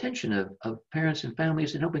those to the attention of parents and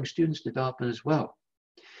families and helping students develop them as well.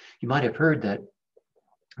 You might have heard that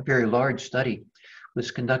a very large study was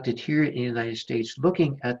conducted here in the United States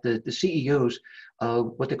looking at the CEOs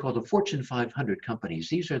of what they call the Fortune 500 companies.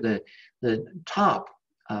 These are the top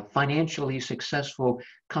financially successful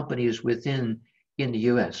companies in the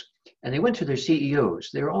US. And they went to their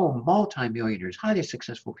CEOs. They're all multimillionaires, highly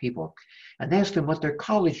successful people, and asked them what their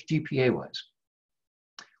college GPA was.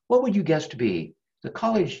 What would you guess to be the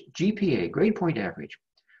college GPA, grade point average,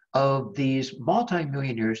 of these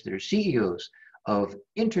multimillionaires that are CEOs of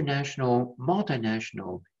international,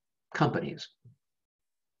 multinational companies?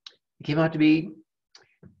 It came out to be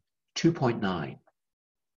 2.9,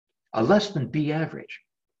 a less than B average,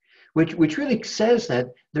 which really says that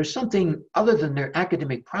there's something other than their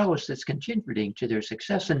academic prowess that's contributing to their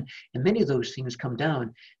success, and many of those things come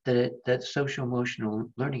down to that social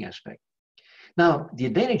emotional learning aspect. Now, the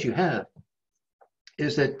advantage you have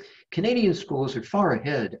is that Canadian schools are far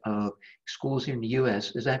ahead of schools here in the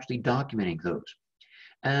US is actually documenting those.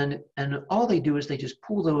 And all they do is they just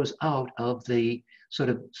pull those out of the sort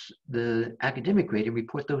of the academic grade and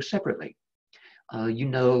report those separately. You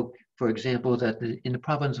know, for example, that in the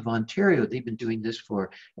province of Ontario, they've been doing this for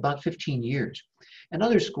about 15 years. And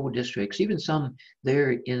other school districts, even some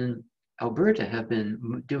there in Alberta, have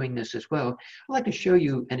been doing this as well. I'd like to show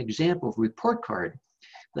you an example of a report card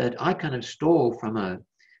that I kind of stole from a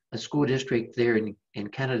school district there in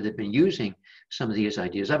Canada that have been using some of these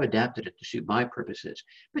ideas. I've adapted it to suit my purposes,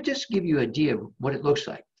 but just to give you an idea of what it looks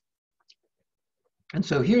like. And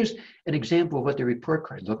so here's an example of what the report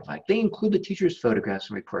card looked like. They include the teacher's photographs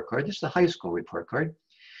in the report card. This is the high school report card.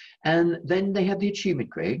 And then they have the achievement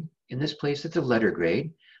grade. In this place, it's a letter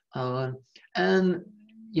grade. And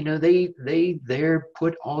you know, they there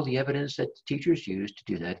put all the evidence that the teachers use to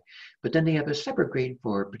do that. But then they have a separate grade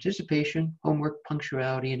for participation, homework,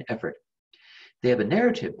 punctuality, and effort. They have a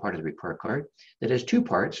narrative part of the report card that has two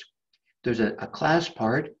parts. There's a class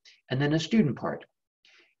part and then a student part.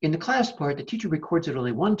 In the class part, the teacher records it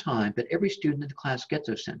only one time, but every student in the class gets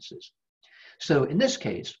those sentences. So in this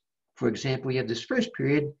case, for example, we have this first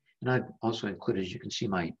period, and I've also included, as you can see,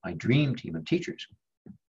 my dream team of teachers.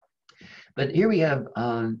 But here we have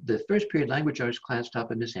the first period language arts class taught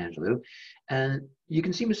by Miss Angelou. And you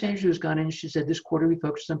can see Miss Angelou's gone in and she said, this quarter we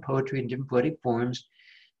focused on poetry and different poetic forms.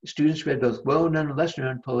 Students read both well-known and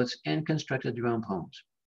lesser-known poets and constructed their own poems.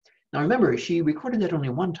 Now remember, she recorded that only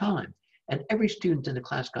one time, and every student in the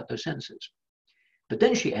class got those sentences. But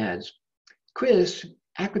then she adds, Chris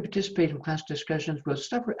actively participated in class discussions, wrote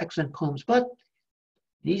several excellent poems, but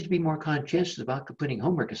needs to be more conscientious about completing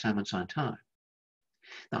homework assignments on time.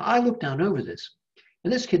 Now, I looked down over this,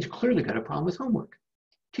 and this kid's clearly got a problem with homework.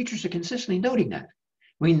 Teachers are consistently noting that.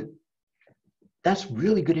 I mean, that's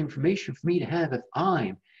really good information for me to have if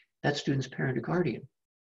I'm that student's parent or guardian.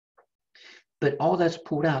 But all that's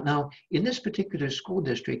pulled out. Now, in this particular school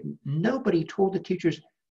district, nobody told the teachers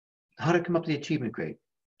how to come up with the achievement grade.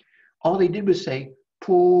 All they did was say,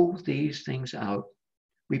 pull these things out,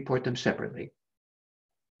 report them separately.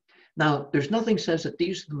 Now, there's nothing says that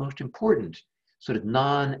these are the most important sort of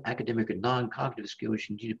non-academic or non-cognitive skills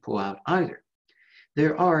you need to pull out either.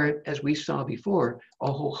 There are, as we saw before,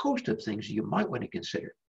 a whole host of things you might want to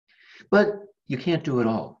consider, but you can't do it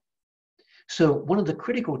all. So one of the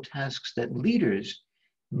critical tasks that leaders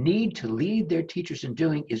need to lead their teachers in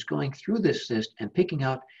doing is going through this list and picking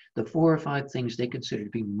out the 4 or 5 things they consider to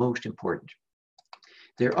be most important.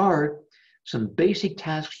 There are some basic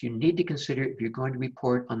tasks you need to consider if you're going to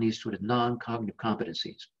report on these sort of non-cognitive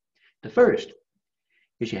competencies. The first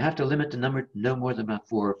is you have to limit the number to no more than about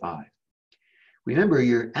 4 or 5. Remember,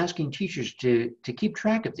 you're asking teachers to keep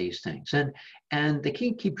track of these things, and they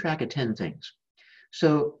can't keep track of 10 things.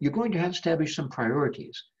 So you're going to have to establish some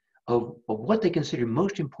priorities of what they consider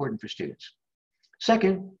most important for students.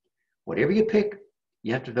 Second, whatever you pick,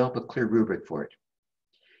 you have to develop a clear rubric for it.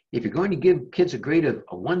 If you're going to give kids a grade of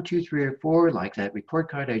a 1, 2, 3, or 4, like that report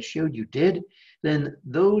card I showed you did, then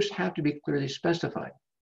those have to be clearly specified.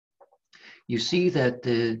 You see that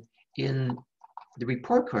in the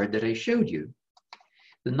report card that I showed you,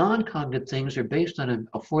 the non-cognitive things are based on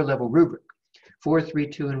a 4-level rubric, 4, 3,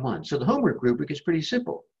 2, and 1. So the homework rubric is pretty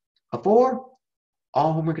simple. A 4,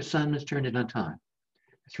 all homework assignments turned in on time.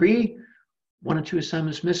 3, 1 and 2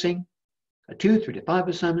 assignments missing. A 2, 3 to 5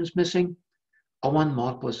 assignments missing. A 1,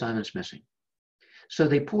 multiple assignments missing. So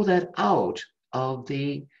they pull that out of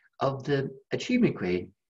the achievement grade,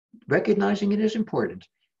 recognizing it is important,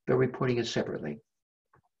 but reporting it separately.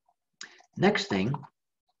 Next thing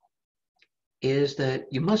is that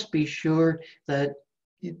you must be sure that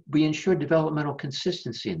we ensure developmental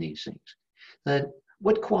consistency in these things. That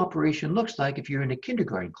what cooperation looks like if you're in a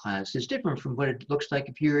kindergarten class is different from what it looks like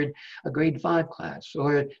if you're in a grade 5 class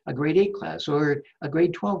or a grade 8 class or a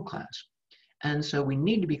grade 12 class. And so we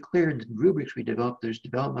need to be clear in the rubrics we develop, there's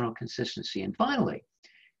developmental consistency. And finally,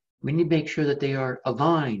 we need to make sure that they are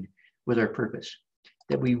aligned with our purpose,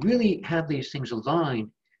 that we really have these things aligned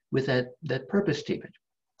with that purpose statement.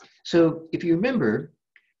 So if you remember,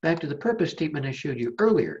 back to the purpose statement I showed you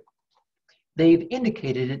earlier, they've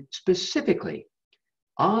indicated it specifically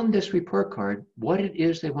on this report card what it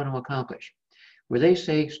is they want to accomplish, where they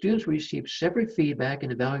say students receive separate feedback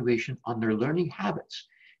and evaluation on their learning habits.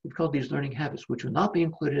 We've called these learning habits, which will not be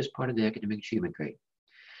included as part of the academic achievement grade.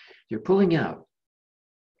 They're pulling out.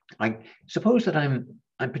 I suppose that I'm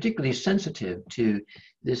particularly sensitive to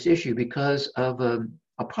this issue because of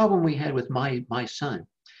a problem we had with my son.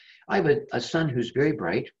 I have a son who's very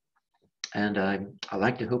bright, and I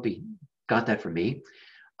like to hope he got that from me.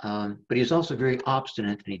 But he's also very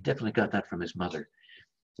obstinate, and he definitely got that from his mother.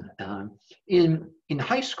 In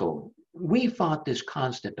high school, we fought this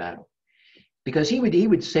constant battle because he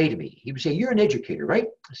would say to me, he would say, "You're an educator, right?"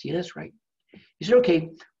 I said, "Yeah, that's right." He said,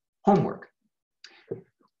 "Okay, homework.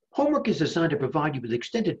 Homework is designed to provide you with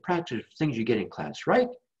extended practice of things you get in class, right?"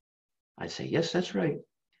 I say, "Yes, that's right."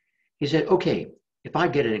 He said, "Okay, if I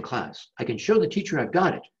get it in class, I can show the teacher I've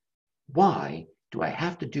got it. Why do I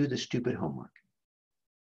have to do the stupid homework?"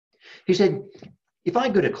 He said, "If I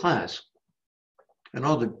go to class and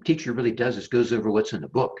all the teacher really does is goes over what's in the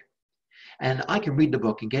book, and I can read the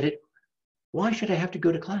book and get it, why should I have to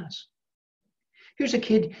go to class?" Here's a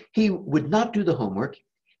kid, he would not do the homework.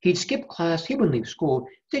 He'd skip class, he wouldn't leave school.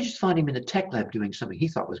 They just find him in the tech lab doing something he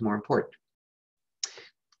thought was more important.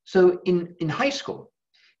 So in high school,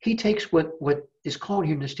 he takes what is called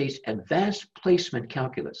here in the States advanced placement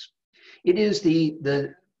calculus. It is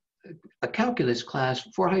a calculus class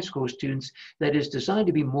for high school students that is designed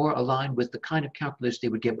to be more aligned with the kind of calculus they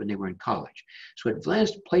would get when they were in college. So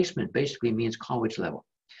advanced placement basically means college level.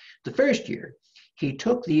 The first year, he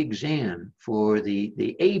took the exam for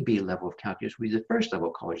the AB level of calculus, which is the first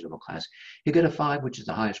level college level class. He got a 5, which is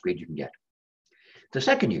the highest grade you can get. The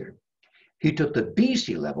second year, he took the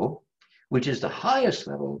BC level, which is the highest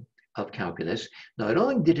level of calculus. Not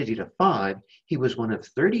only did he get a 5, he was one of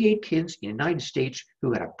 38 kids in the United States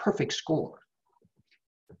who had a perfect score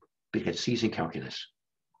because C's in calculus.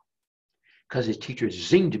 Because his teacher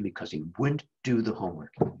zinged him because he wouldn't do the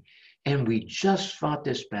homework. And we just fought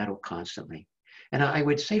this battle constantly. And I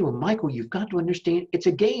would say to him, "Michael, you've got to understand it's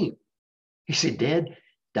a game." He said, "Dad,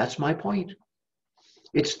 that's my point.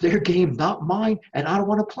 It's their game, not mine, and I don't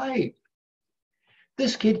want to play."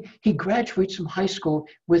 This kid, he graduates from high school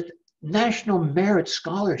with national merit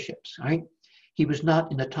scholarships, right? He was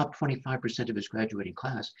not in the top 25% of his graduating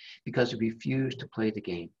class because he refused to play the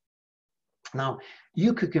game. Now,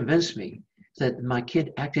 you could convince me that my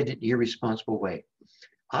kid acted in an irresponsible way.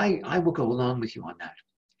 I will go along with you on that.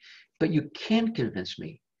 But you can't convince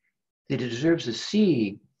me that he deserves a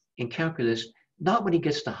C in calculus, not when he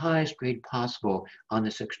gets the highest grade possible on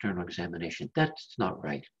this external examination. That's not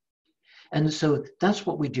right. And so that's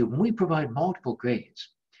what we do. When we provide multiple grades,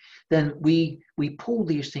 then we pull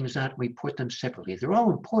these things out and report them separately. They're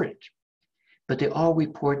all important, but they all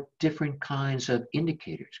report different kinds of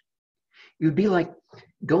indicators. It would be like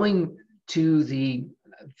going to the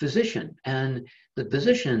physician and the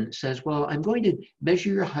physician says, "Well, I'm going to measure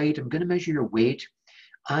your height, I'm going to measure your weight,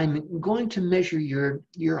 I'm going to measure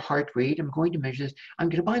your heart rate, I'm going to measure this, I'm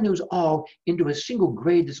going to combine those all into a single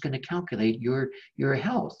grade that's going to calculate your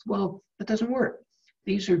health." Well, that doesn't work.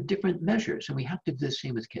 These are different measures, and we have to do the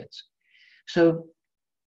same with kids. So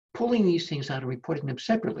pulling these things out and reporting them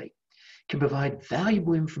separately can provide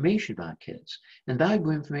valuable information about kids and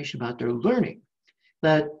valuable information about their learning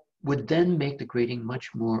that would then make the grading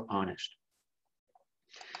much more honest.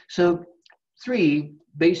 So 3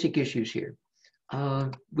 basic issues here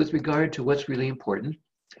with regard to what's really important.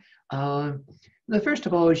 The first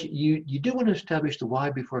of all is you do want to establish the why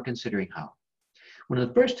before considering how. One of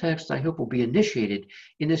the first texts I hope will be initiated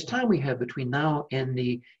in this time we have between now and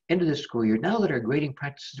the end of the school year, now that our grading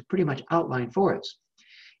practices are pretty much outlined for us,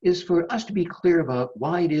 is for us to be clear about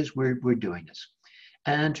why it is we're doing this,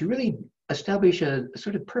 and to really establish a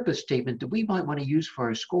sort of purpose statement that we might want to use for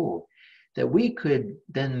our school that we could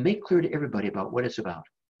then make clear to everybody about what it's about.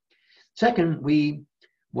 Second, we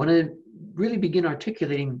want to really begin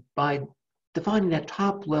articulating by defining that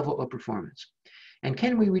top level of performance. And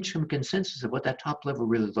can we reach some consensus of what that top level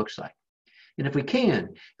really looks like? And if we can,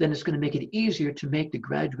 then it's going to make it easier to make the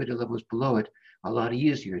graduated levels below it a lot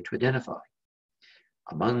easier to identify.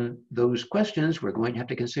 Among those questions, we're going to have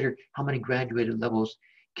to consider how many graduated levels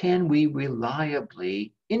can we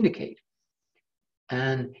reliably indicate.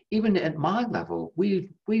 And even at my level,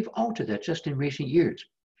 we've altered that just in recent years.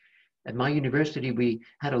 At my university, we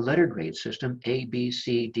had a letter grade system, A, B,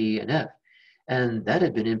 C, D, and F. And that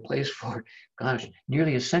had been in place for, gosh,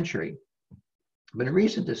 nearly a century. But in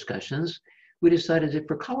recent discussions, we decided that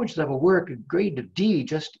for college level work, a grade of D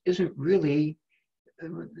just isn't really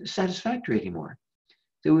satisfactory anymore.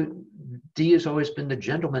 D has always been the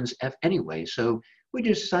gentleman's F anyway, so we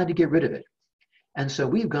just decided to get rid of it. And so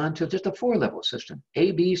we've gone to just a 4-level system,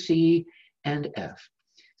 A, B, C, and F.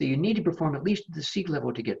 So you need to perform at least the C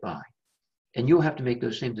level to get by. And you'll have to make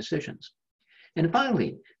those same decisions. And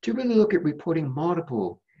finally, to really look at reporting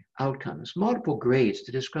multiple outcomes, multiple grades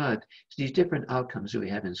to describe these different outcomes that we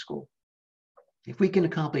have in school. If we can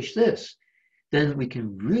accomplish this, then we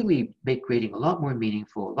can really make grading a lot more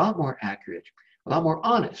meaningful, a lot more accurate, a lot more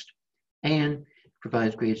honest, and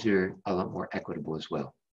provides grades that are a lot more equitable as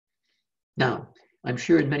well. Now, I'm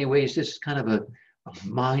sure in many ways this is kind of a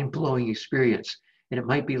mind-blowing experience, and it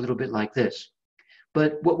might be a little bit like this.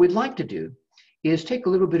 But what we'd like to do is take a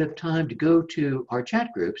little bit of time to go to our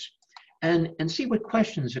chat groups and see what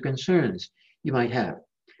questions or concerns you might have.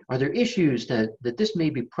 Are there issues that this may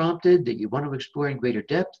be prompted that you want to explore in greater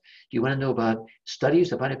depth? Do you want to know about studies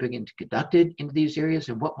that might have been conducted into these areas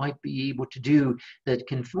and what might be able to do that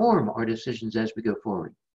can form our decisions as we go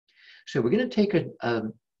forward? So we're going to take a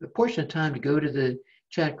portion of time to go to the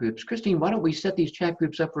chat groups. Christine, why don't we set these chat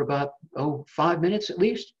groups up for about 5 minutes at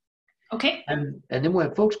least? Okay. And then we'll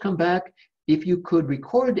have folks come back. If you could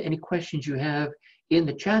record any questions you have in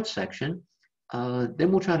the chat section,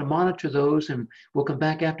 then we'll try to monitor those, and we'll come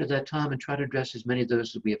back after that time and try to address as many of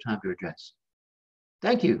those as we have time to address.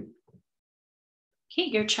 Thank you. Okay,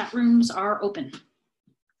 your chat rooms are open.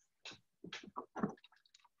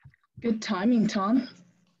 Good timing, Tom.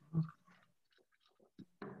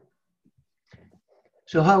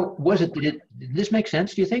 So how was it? Did this make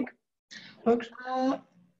sense, do you think, folks?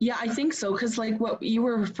 Yeah, I think so, because like what you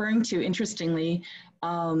were referring to, interestingly,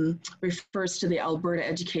 refers to the Alberta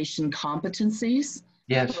education competencies.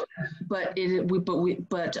 Yes. But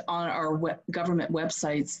on our government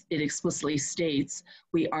websites, it explicitly states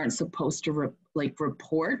we aren't supposed to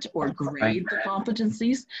report or grade the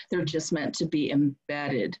competencies. They're just meant to be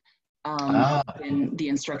embedded in the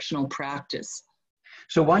instructional practice.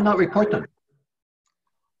 So why not report them?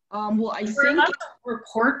 Well, I We're think allowed to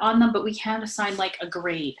report on them, but we can't assign like a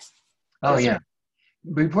grade. Oh yeah,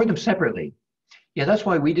 report them separately. Yeah, that's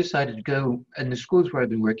why we decided to go, and the schools where I've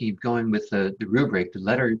been working, going with the rubric,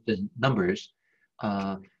 the numbers,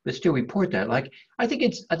 but still report that. Like, I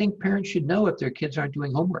think parents should know if their kids aren't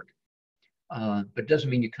doing homework, but it doesn't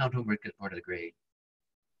mean you count homework as part of the grade.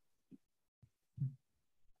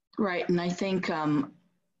 right, and I think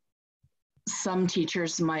some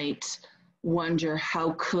teachers might wonder,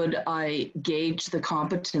 how could I gauge the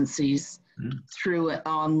competencies through an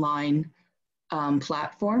online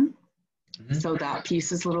platform? So that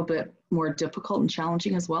piece is a little bit more difficult and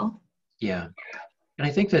challenging as well. Yeah, and I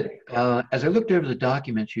think that as I looked over the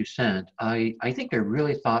documents you sent, I think they're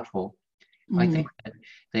really thoughtful. I think that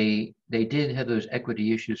they did have those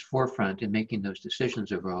equity issues forefront in making those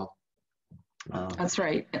decisions overall. That's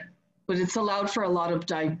right, but it's allowed for a lot of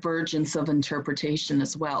divergence of interpretation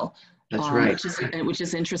as well. That's right. Which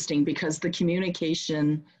is interesting, because the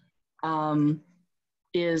communication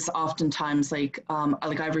is oftentimes like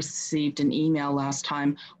I received an email last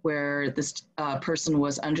time where this person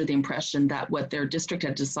was under the impression that what their district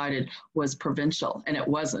had decided was provincial, and it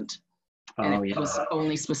wasn't. And it was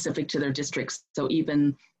only specific to their districts. So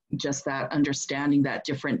even just that understanding that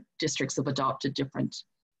different districts have adopted different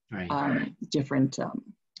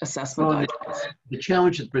assessment guidelines. The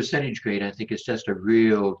challenge of the percentage grade, I think, is just a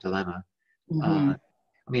real dilemma. I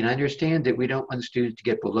mean, I understand that we don't want students to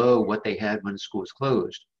get below what they had when the school was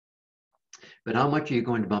closed, but how much are you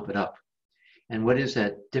going to bump it up? And what is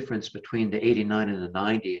that difference between the 89 and the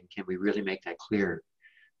 90? And can we really make that clear?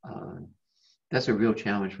 That's a real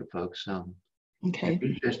challenge for folks. Okay. It's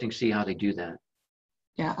interesting to see how they do that.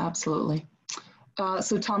 Yeah, absolutely.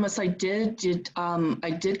 So Thomas, I did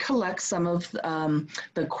collect some of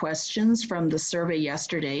the questions from the survey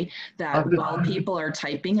yesterday that while people are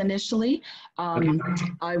typing initially,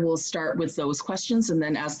 I will start with those questions, and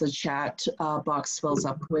then as the chat box fills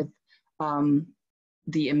up with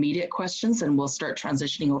the immediate questions, and we'll start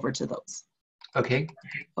transitioning over to those. Okay.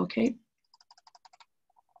 Okay.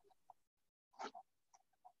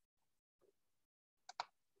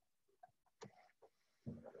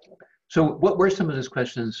 So what were some of those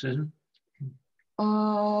questions, Susan?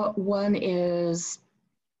 One is,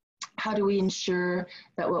 how do we ensure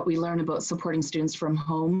that what we learn about supporting students from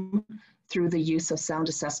home through the use of sound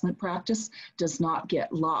assessment practice does not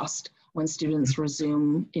get lost when students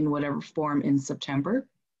resume in whatever form in September?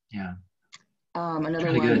 Yeah. Another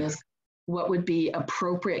really one good. is, what would be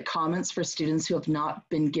appropriate comments for students who have not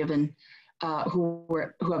been given who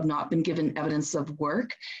have not been given evidence of work,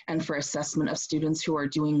 and for assessment of students who are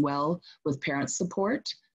doing well with parent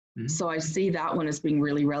support? Mhm. So I see that one as being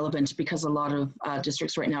really relevant, because a lot of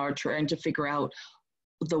districts right now are trying to figure out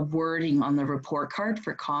the wording on the report card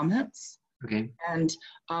for comments. Okay. And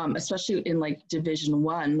especially in like Division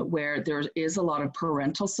 1, where there is a lot of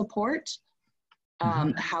parental support.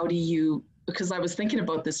 How do you, because I was thinking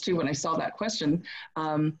about this too when I saw that question,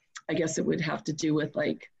 I guess it would have to do with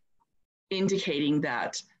like indicating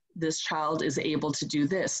that this child is able to do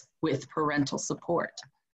this with parental support,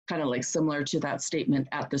 kind of like similar to that statement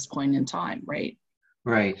at this point in time, right?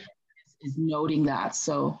 Right. Is noting that.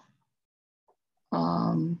 So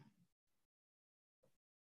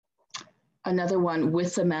another one,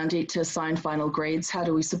 with the mandate to assign final grades, how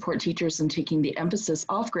do we support teachers in taking the emphasis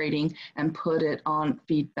off grading and put it on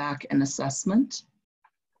feedback and assessment?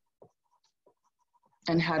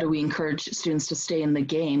 And how do we encourage students to stay in the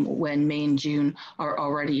game when May and June are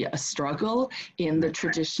already a struggle in the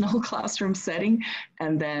traditional classroom setting?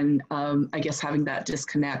 And then I guess having that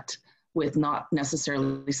disconnect with not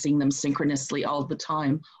necessarily seeing them synchronously all the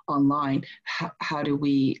time online. How do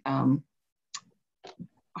we, how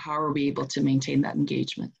are we able to maintain that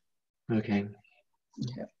engagement? Okay.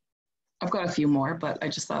 Yeah. I've got a few more, but I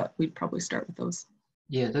just thought we'd probably start with those.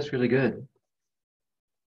 Yeah, that's really good.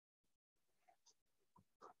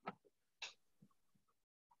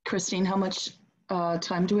 Christine, how much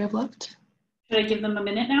time do we have left? Should I give them a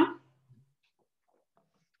minute now?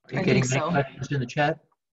 Are you I getting think many so. questions in the chat?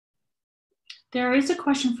 There is a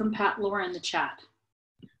question from Pat Laura in the chat.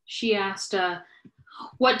 She asked,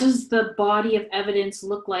 what does the body of evidence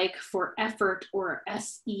look like for effort or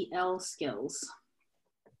SEL skills?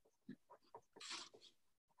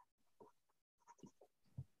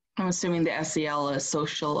 I'm assuming the SEL is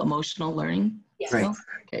social emotional learning. Yes. Right.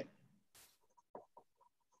 Okay.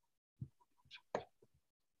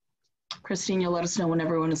 Christine, you'll let us know when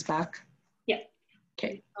everyone is back? Yeah.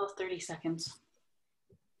 Okay. Oh, 30 seconds.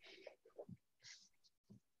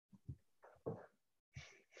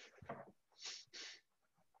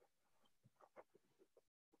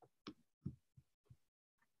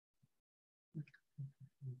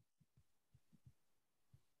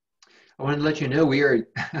 I want to let you know we are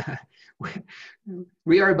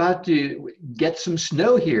we are about to get some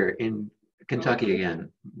snow here in Kentucky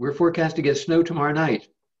again. We're forecast to get snow tomorrow night.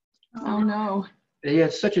 Oh no. Yeah,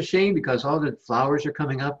 it's such a shame because all the flowers are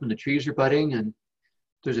coming up and the trees are budding, and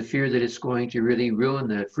there's a fear that it's going to really ruin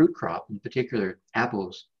the fruit crop, in particular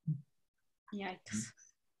apples. Yikes.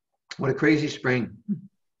 What a crazy spring.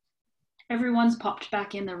 Everyone's popped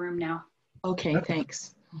back in the room now. Okay,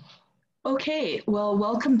 thanks. Okay, well,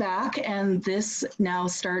 welcome back. And this now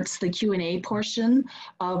starts the Q&A portion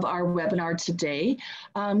of our webinar today.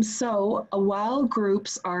 So while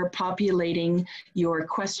groups are populating your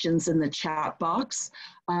questions in the chat box,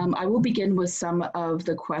 I will begin with some of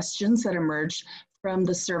the questions that emerged from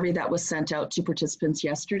the survey that was sent out to participants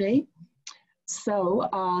yesterday. So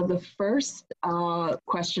the first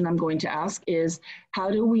question I'm going to ask is,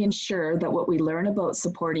 how do we ensure that what we learn about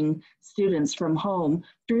supporting students from home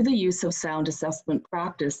through the use of sound assessment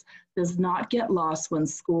practice does not get lost when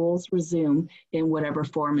schools resume in whatever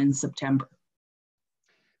form in September?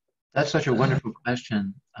 That's such a wonderful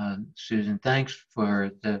question, Susan. Thanks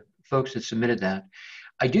for the folks that submitted that.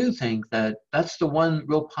 I do think that that's the one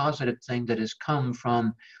real positive thing that has come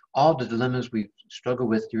from all the dilemmas we've struggled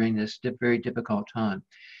with during this very difficult time.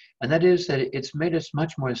 And that is that it's made us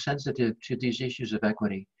much more sensitive to these issues of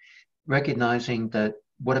equity, recognizing that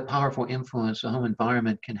what a powerful influence a home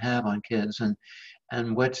environment can have on kids,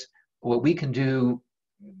 and what we can do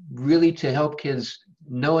really to help kids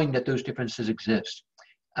knowing that those differences exist.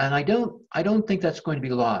 And I don't think that's going to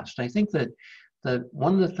be lost. I think that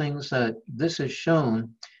one of the things that this has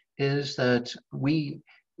shown is that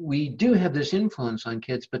we do have this influence on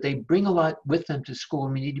kids, but they bring a lot with them to school,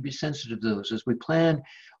 and we need to be sensitive to those as we plan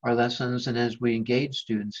our lessons and as we engage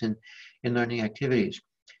students in learning activities.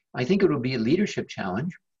 I think it will be a leadership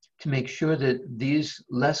challenge to make sure that these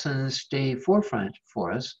lessons stay forefront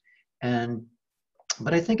for us.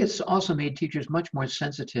 But I think it's also made teachers much more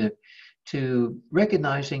sensitive to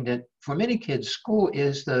recognizing that for many kids, school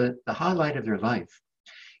is the highlight of their life.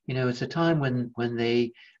 You know, it's a time when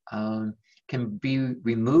they can be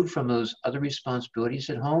removed from those other responsibilities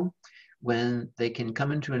at home, when they can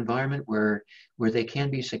come into an environment where they can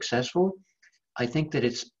be successful, I think that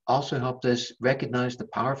it's also helped us recognize the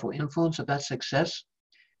powerful influence of that success.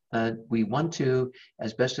 We want to,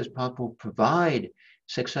 as best as possible, provide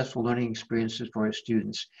successful learning experiences for our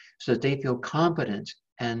students so that they feel competent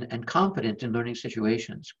and confident in learning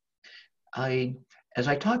situations. As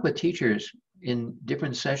I talk with teachers in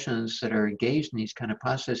different sessions that are engaged in these kind of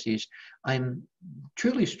processes, I'm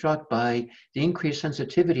truly struck by the increased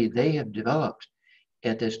sensitivity they have developed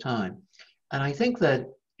at this time. And I think that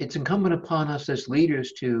it's incumbent upon us as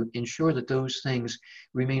leaders to ensure that those things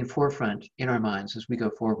remain forefront in our minds as we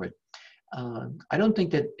go forward. I don't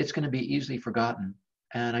think that it's going to be easily forgotten.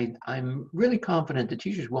 And I'm really confident that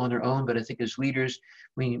teachers will on their own, but I think as leaders,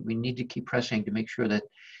 we need to keep pressing to make sure that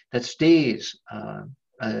that stays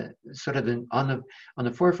sort of on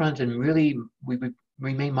the forefront, and really we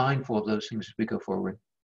remain mindful of those things as we go forward.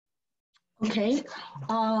 Okay,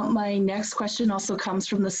 my next question also comes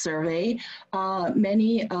from the survey.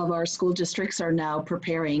 Many of our school districts are now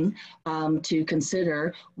preparing to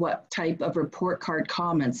consider what type of report card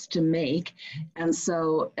comments to make. And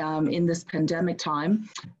so in this pandemic time,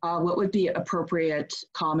 what would be appropriate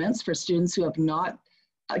comments for students who have not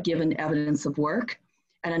given evidence of work?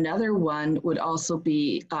 And another one would also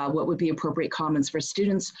be what would be appropriate comments for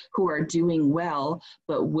students who are doing well,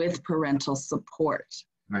 but with parental support.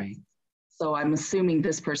 Right. So I'm assuming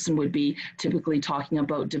this person would be typically talking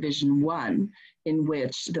about Division 1, in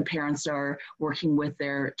which the parents are working with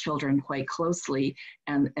their children quite closely,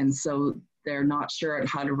 and so they're not sure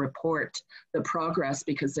how to report the progress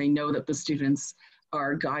because they know that the students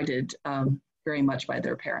are guided very much by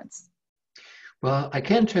their parents. Well, I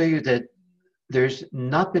can tell you that there's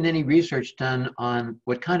not been any research done on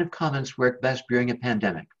what kind of comments work best during a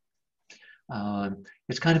pandemic.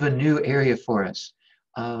 It's kind of a new area for us.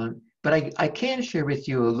 But I can share with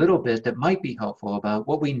you a little bit that might be helpful about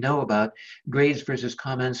what we know about grades versus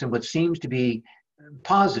comments and what seems to be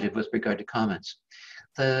positive with regard to comments.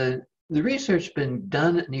 The research been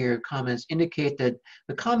done near comments indicate that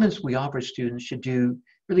the comments we offer students should do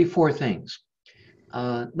really 4 things.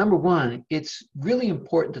 Number 1, it's really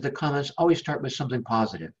important that the comments always start with something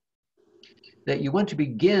positive. That you want to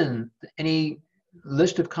begin any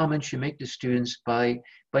list of comments you make to students by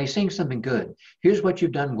saying something good. Here's what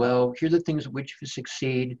you've done well. Here are the things in which you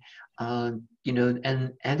succeed. You know,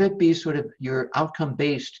 and that be sort of your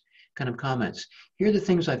outcome-based kind of comments. Here are the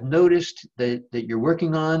things I've noticed that you're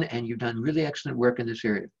working on, and you've done really excellent work in this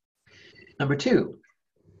area. Number 2,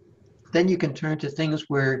 then you can turn to things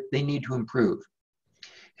where they need to improve.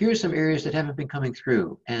 Here are some areas that haven't been coming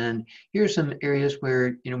through, and here are some areas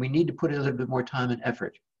where we need to put in a little bit more time and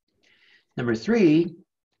effort. Number 3,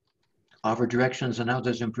 offer directions on how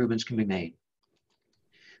those improvements can be made.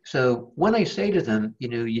 So when I say to them, you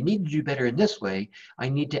need to do better in this way, I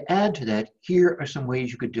need to add to that, here are some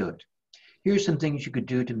ways you could do it. Here's some things you could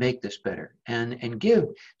do to make this better, and give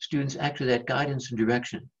students actually that guidance and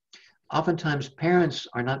direction. Oftentimes parents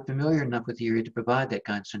are not familiar enough with the area to provide that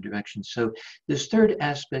guidance and direction. So this third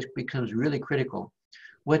aspect becomes really critical.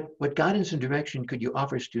 What guidance and direction could you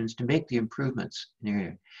offer students to make the improvements in the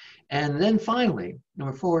area? And then finally,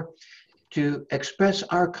 number 4, to express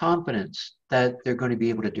our confidence that they're going to be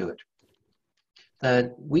able to do it.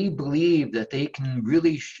 That we believe that they can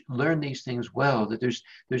really learn these things well, that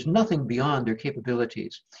there's nothing beyond their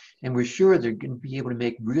capabilities. And we're sure they're going to be able to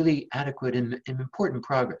make really adequate and important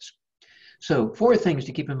progress. So 4 things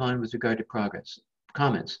to keep in mind with regard to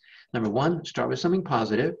comments. Number 1, start with something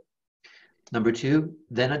positive. Number 2,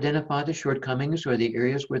 then identify the shortcomings or the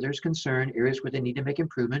areas where there's concern, areas where they need to make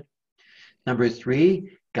improvement. Number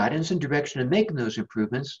 3, guidance and direction in making those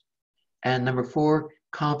improvements. And number 4,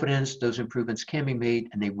 confidence those improvements can be made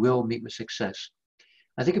and they will meet with success.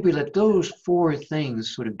 I think if we let those 4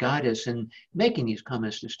 things sort of guide us in making these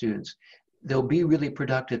comments to students, they'll be really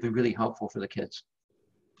productive and really helpful for the kids.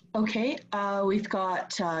 Okay, we've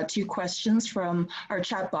got 2 questions from our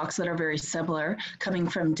chat box that are very similar, coming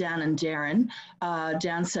from Dan and Darren.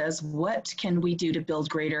 Dan says, what can we do to build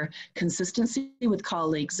greater consistency with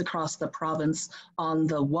colleagues across the province on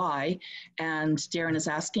the why? And Darren is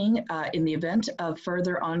asking, in the event of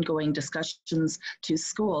further ongoing discussions to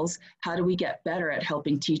schools, how do we get better at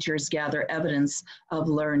helping teachers gather evidence of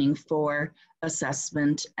learning for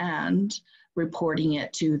assessment and reporting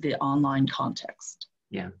it to the online context?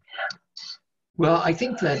 Yeah. Well, I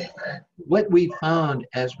think that what we found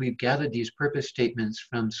as we've gathered these purpose statements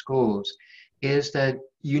from schools is that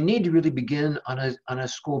you need to really begin on a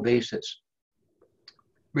school basis.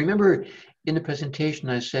 Remember, in the presentation,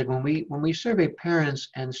 I said when we survey parents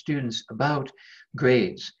and students about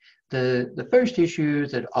grades, the first issue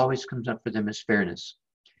that always comes up for them is fairness.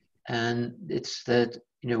 And it's that,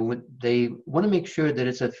 they want to make sure that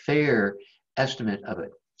it's a fair estimate of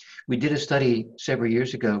it. We did a study several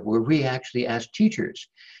years ago where we actually asked teachers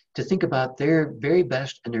to think about their very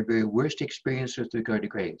best and their very worst experience with regard to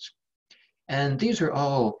grades. And these are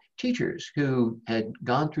all teachers who had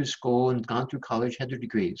gone through school and gone through college, had their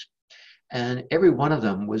degrees. And every one of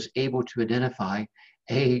them was able to identify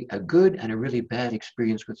a good and a really bad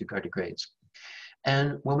experience with regard to grades.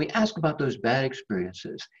 And when we ask about those bad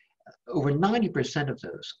experiences, over 90% of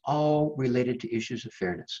those all related to issues of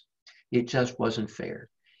fairness. It just wasn't fair.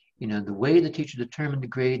 The way the teacher determined the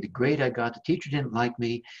grade I got, the teacher didn't like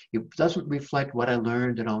me. It doesn't reflect what I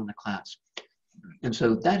learned at all in the class. And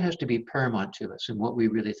so that has to be paramount to us and what we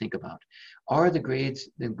really think about. Are the grades,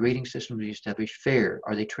 the grading systems we establish fair?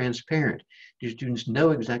 Are they transparent? Do students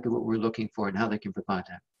know exactly what we're looking for and how they can provide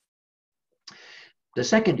that? The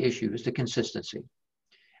second issue is the consistency.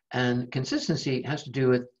 And consistency has to do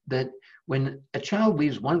with that when a child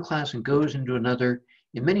leaves one class and goes into another,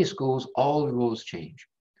 in many schools, all the rules change.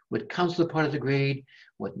 What counts as a part of the grade,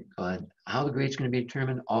 how the grade is going to be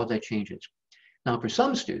determined, all that changes. Now, for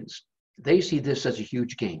some students, they see this as a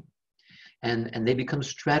huge game, and they become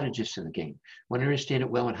strategists in the game, want to understand it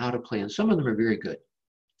well and how to play, and some of them are very good.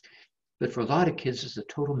 But for a lot of kids, it's a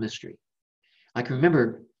total mystery. I can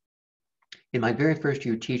remember in my very first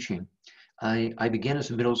year teaching, I began as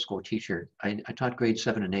a middle school teacher. I taught grades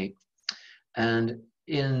 7 and 8. And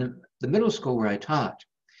in the middle school where I taught,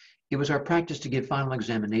 it was our practice to give final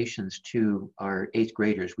examinations to our 8th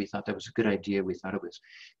graders. We thought that was a good idea. We thought it was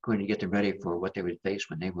going to get them ready for what they would face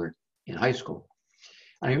when they were in high school.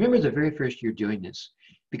 And I remember the very first year doing this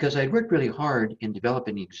because I'd worked really hard in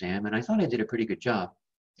developing the exam, and I thought I did a pretty good job.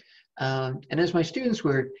 And as my students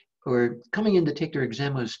were coming in to take their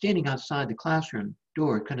exam, I was standing outside the classroom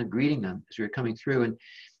door, kind of greeting them as we were coming through.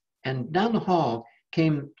 And down the hall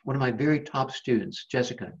came one of my very top students,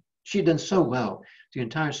 Jessica. She had done so well the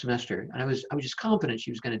entire semester, and I was just confident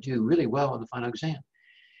she was going to do really well on the final exam.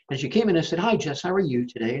 And she came in and said, "Hi, Jess, how are you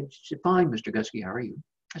today?" And she said, "Fine, Mr. Guskey, how are you?"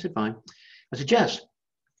 I said, "Fine." I said, "Jess,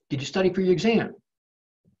 did you study for your exam?"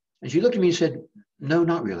 And she looked at me and said, "No,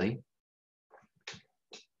 not really."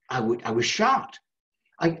 I was shocked.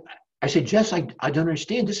 I said, "Jess, I don't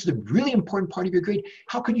understand. This is a really important part of your grade.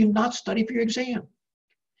 How could you not study for your exam?"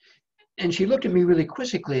 And she looked at me really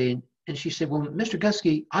quizzically, and she said, "Well, Mr.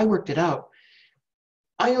 Guskey, I worked it out.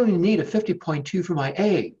 I only need a 50.2 for my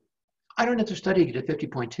A. I don't have to study to get a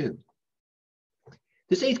 50.2.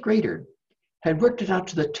 This 8th grader had worked it out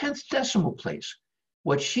to the 10th decimal place,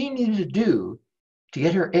 what she needed to do to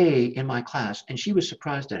get her A in my class, and she was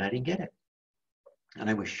surprised that I didn't get it. And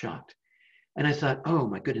I was shocked. And I thought, oh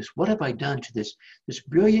my goodness, what have I done to this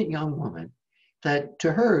brilliant young woman that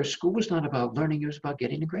to her, school was not about learning, it was about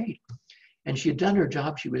getting a grade. And she had done her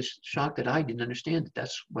job. She was shocked that I didn't understand that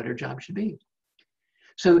that's what her job should be.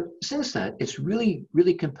 So since that, it's really,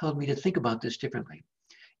 really compelled me to think about this differently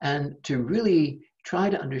and to really try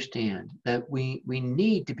to understand that we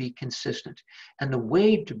need to be consistent. And the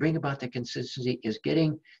way to bring about that consistency is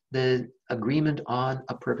getting the agreement on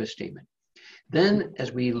a purpose statement. Then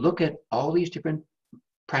as we look at all these different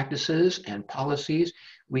practices and policies,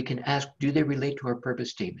 we can ask, do they relate to our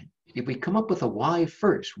purpose statement? If we come up with a why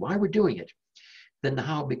first, why we're doing it, then the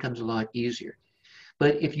how becomes a lot easier.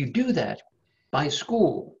 But if you do that by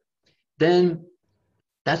school, then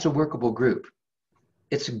that's a workable group.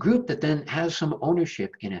 It's a group that then has some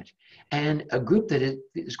ownership in it, and a group that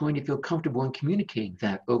is going to feel comfortable in communicating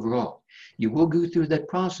that overall. You will go through that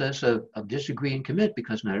process of disagree and commit,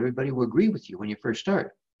 because not everybody will agree with you when you first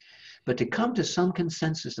start. But to come to some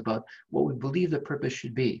consensus about what we believe the purpose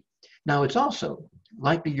should be. Now, it's also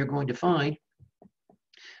likely you're going to find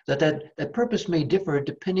that purpose may differ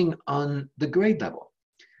depending on the grade level.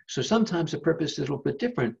 So sometimes the purpose is a little bit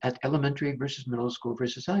different at elementary versus middle school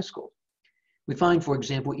versus high school. We find, for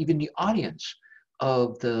example, even the audience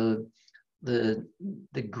of the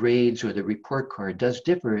grades or the report card does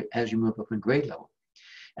differ as you move up in grade level.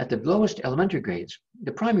 At the lowest elementary grades,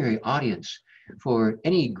 the primary audience for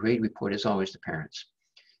any grade report is always the parents.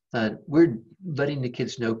 We're letting the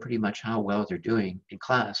kids know pretty much how well they're doing in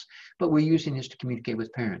class, but we're using this to communicate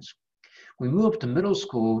with parents. We move up to middle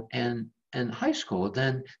school and high school,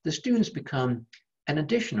 then the students become an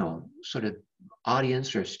additional sort of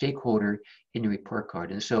audience or stakeholder in the report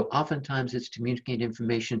card. And so oftentimes it's to communicate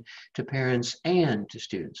information to parents and to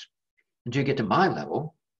students. Until you get to my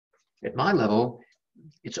level, at my level,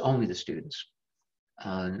 it's only the students.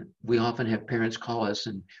 We often have parents call us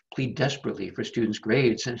and plead desperately for students'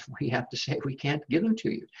 grades, and we have to say we can't give them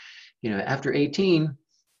to you. You know, after 18,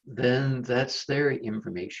 then that's their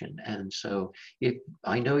information. And so if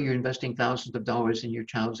I know you're investing thousands of dollars in your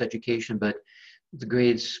child's education, but the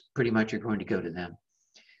grades pretty much are going to go to them.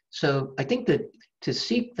 So I think that to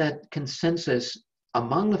seek that consensus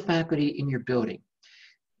among the faculty in your building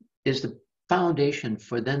is the foundation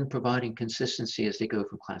for then providing consistency as they go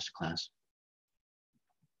from class to class.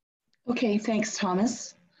 Okay, thanks,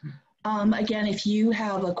 Thomas. Again, if you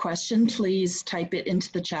have a question, please type it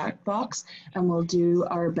into the chat box and we'll do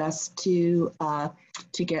our best to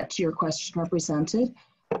get to your question represented.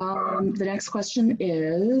 The next question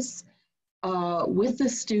is, with the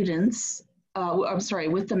students,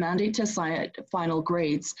 with the mandate to assign final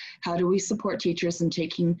grades, how do we support teachers in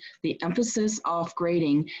taking the emphasis off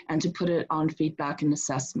grading and to put it on feedback and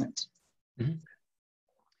assessment? Mm-hmm.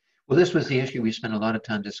 Well, this was the issue we spent a lot of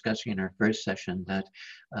time discussing in our first session, that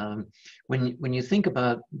when you think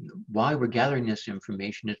about why we're gathering this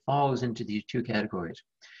information, it falls into these two categories.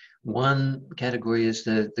 One category is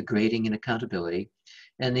the grading and accountability,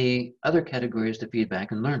 and the other category is the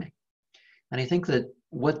feedback and learning. And I think that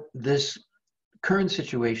what this current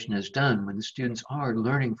situation has done when the students are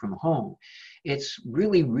learning from home, it's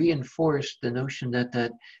really reinforced the notion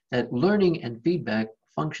that learning and feedback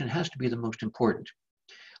function has to be the most important.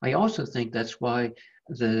 I also think that's why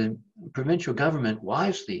the provincial government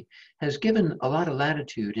wisely has given a lot of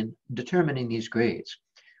latitude in determining these grades,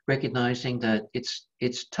 recognizing that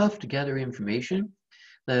it's tough to gather information,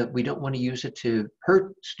 that we don't want to use it to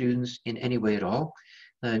hurt students in any way at all,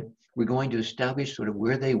 that we're going to establish sort of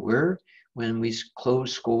where they were when we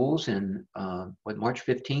closed schools in March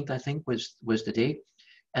 15th, I think was the date.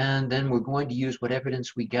 And then we're going to use what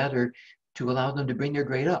evidence we gather to allow them to bring their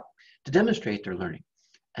grade up, to demonstrate their learning.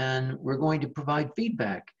 And we're going to provide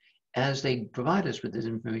feedback as they provide us with this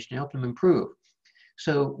information to help them improve.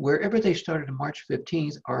 So wherever they started on March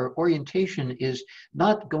 15th, our orientation is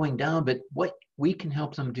not going down, but what we can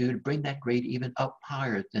help them do to bring that grade even up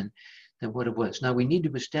higher than what it was. Now we need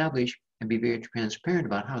to establish and be very transparent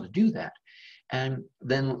about how to do that, and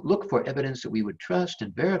then look for evidence that we would trust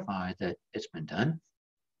and verify that it's been done.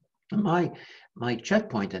 And my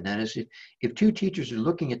checkpoint in that is if two teachers are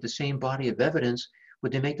looking at the same body of evidence,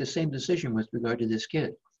 would they make the same decision with regard to this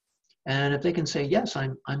kid? And if they can say, yes,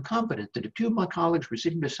 I'm confident that if two of my colleagues were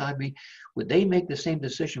sitting beside me, would they make the same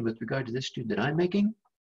decision with regard to this student that I'm making?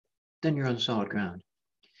 Then you're on solid ground.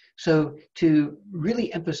 So to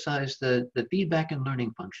really emphasize the feedback and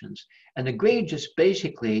learning functions, and the grade just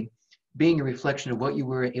basically being a reflection of what you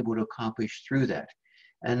were able to accomplish through that,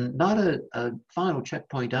 and not a final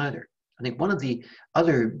checkpoint either. I think one of the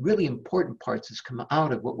other really important parts that's come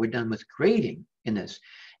out of what we're done with grading in this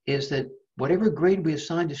is that whatever grade we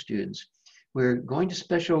assign to students, we're going to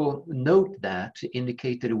special note that to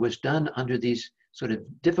indicate that it was done under these sort of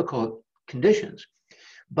difficult conditions,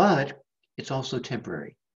 but it's also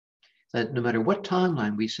temporary. That no matter what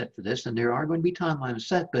timeline we set for this, and there are going to be timelines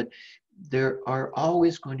set, but there are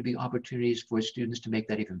always going to be opportunities for students to make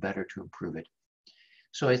that even better, to improve it.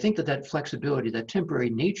 So I think that flexibility, that temporary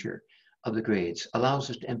nature of the grades allows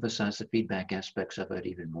us to emphasize the feedback aspects of it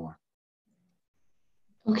even more.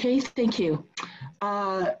 Okay, thank you.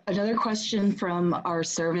 Another question from our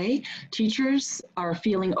survey. Teachers are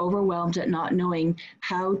feeling overwhelmed at not knowing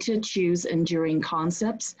how to choose enduring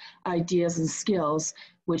concepts, ideas, and skills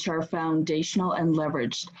which are foundational and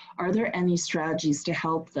leveraged. Are there any strategies to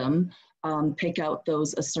help them pick out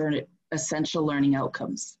those essential learning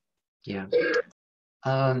outcomes? Yeah.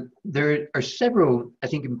 There are several, I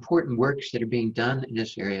think, important works that are being done in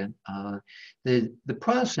this area. The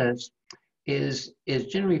process is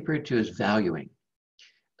generally referred to as valuing.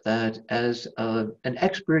 That as an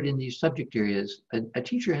expert in these subject areas, a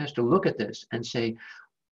teacher has to look at this and say,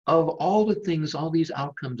 of all the things, all these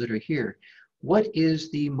outcomes that are here, what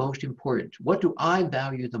is the most important? What do I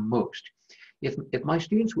value the most? If my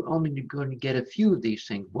students were only going to get a few of these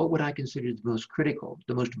things, what would I consider the most critical,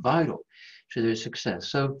 the most vital to their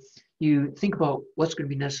success? So you think about what's going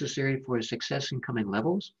to be necessary for success in coming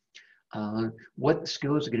levels, what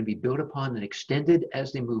skills are going to be built upon and extended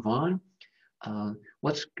as they move on,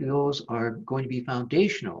 what skills are going to be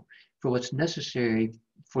foundational for what's necessary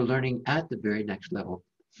for learning at the very next level.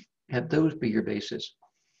 Have those be your basis.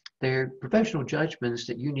 They're professional judgments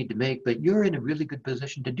that you need to make, but you're in a really good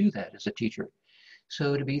position to do that as a teacher.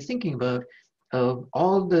 So to be thinking about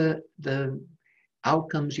all the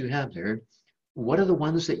outcomes you have there, what are the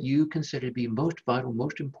ones that you consider to be most vital,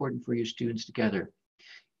 most important for your students to gather?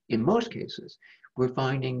 In most cases, we're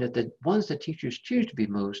finding that the ones that teachers choose to be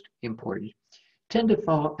most important tend to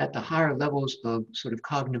fall at the higher levels of sort of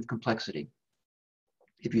cognitive complexity.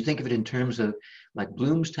 If you think of it in terms of like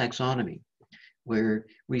Bloom's taxonomy, where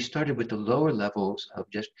we started with the lower levels of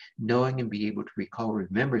just knowing and be able to recall or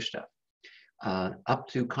remember stuff, up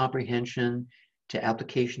to comprehension, to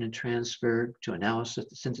application and transfer, to analysis,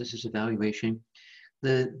 synthesis, evaluation.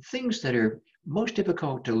 The things that are most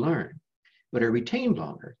difficult to learn, but are retained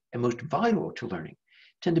longer and most vital to learning,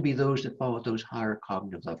 tend to be those that fall at those higher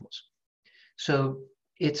cognitive levels. So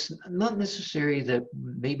it's not necessary that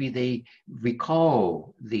maybe they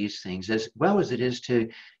recall these things as well as it is to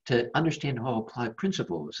understand how to apply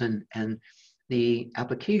principles and the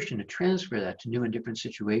application to transfer that to new and different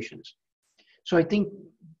situations. So I think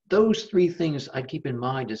those three things I'd keep in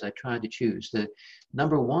mind as I try to choose. The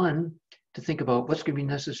number one, to think about what's going to be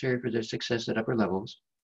necessary for their success at upper levels.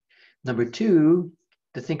 Number two,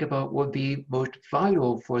 to think about what would be most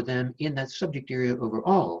vital for them in that subject area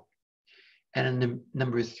overall. And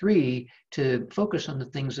number three, to focus on the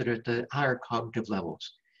things that are at the higher cognitive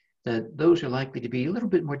levels. That those are likely to be a little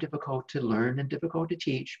bit more difficult to learn and difficult to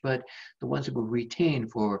teach, but the ones that will retain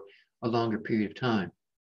for a longer period of time.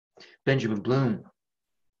 Benjamin Bloom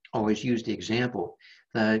always used the example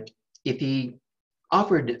that if he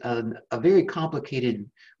offered a very complicated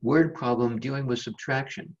word problem dealing with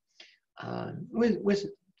subtraction, with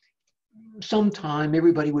some time,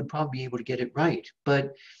 everybody would probably be able to get it right.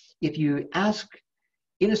 But if you ask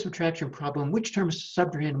in a subtraction problem, which term is the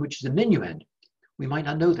subtrahend, which is the minuend, we might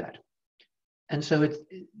not know that. And so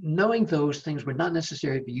knowing those things were not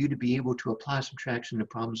necessary for you to be able to apply subtraction in a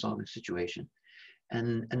problem-solving situation.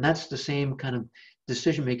 And that's the same kind of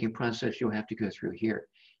decision-making process you'll have to go through here,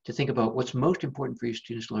 to think about what's most important for your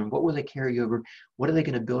students to learn, what will they carry over, what are they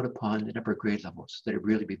going to build upon at upper grade levels that will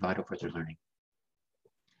really be vital for their learning.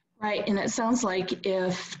 Right, and it sounds like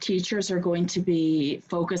if teachers are going to be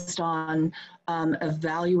focused on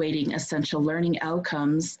evaluating essential learning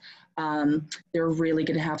outcomes, they're really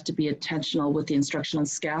going to have to be intentional with the instructional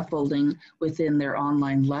scaffolding within their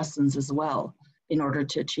online lessons as well in order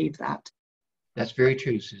to achieve that. That's very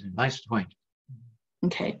true, Susan. Nice point.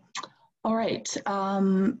 Okay, all right.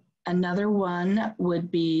 Another one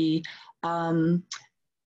would be,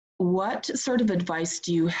 what sort of advice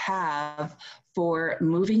do you have for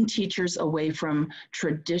moving teachers away from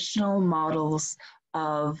traditional models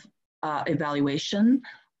of evaluation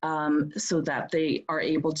so that they are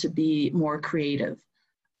able to be more creative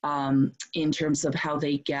in terms of how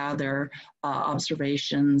they gather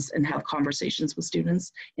observations and have conversations with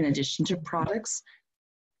students in addition to products?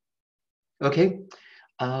 Okay.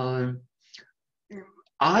 I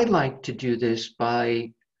like to do this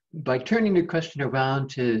by turning the question around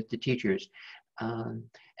to the teachers.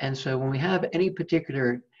 And so when we have any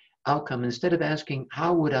particular outcome, instead of asking,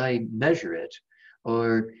 how would I measure it?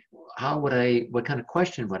 Or what kind of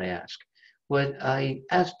question would I ask? What I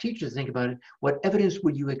ask teachers to think about it, what evidence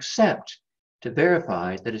would you accept to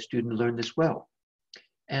verify that a student learned this well?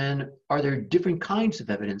 And are there different kinds of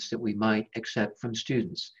evidence that we might accept from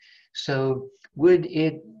students? So would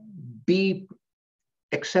it be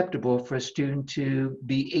acceptable for a student to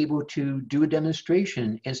be able to do a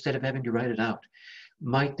demonstration instead of having to write it out?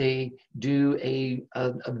 Might they do a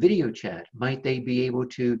video chat? Might they be able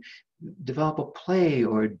to develop a play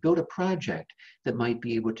or build a project that might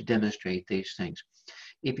be able to demonstrate these things?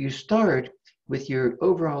 If you start with your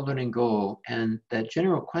overall learning goal and that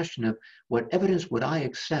general question of what evidence would I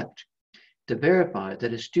accept to verify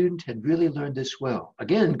that a student had really learned this well,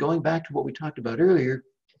 again, going back to what we talked about earlier,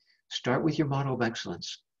 start with your model of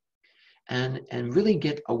excellence and really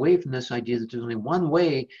get away from this idea that there's only one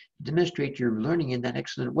way to demonstrate your learning in that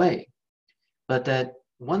excellent way. But that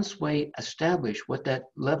once we establish what that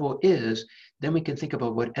level is, then we can think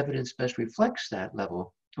about what evidence best reflects that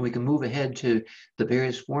level. And we can move ahead to the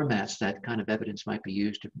various formats that kind of evidence might be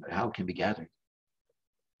used, how it can be gathered.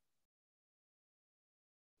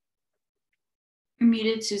 You're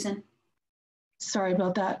muted, Susan. Sorry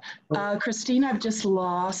about that. Christine, I've just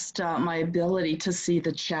lost my ability to see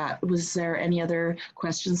the chat. Was there any other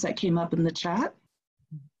questions that came up in the chat?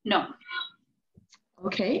 No.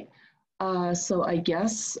 Okay, so I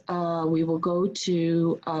guess we will go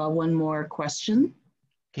to one more question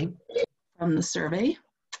from the survey.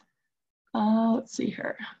 Let's see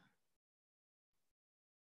here.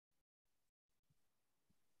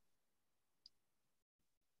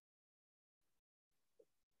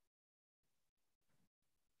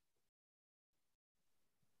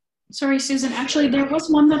 Sorry, Susan. Actually, there was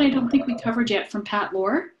one that I don't think we covered yet from Pat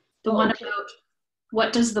Lohr. The one about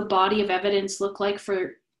what does the body of evidence look like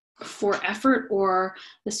for effort or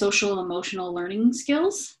the social emotional learning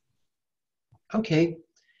skills? Okay.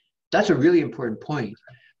 That's a really important point.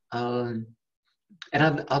 And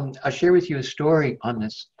I'll share with you a story on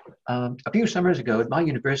this. A few summers ago at my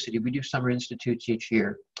university, we do summer institutes each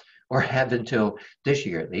year, or have until this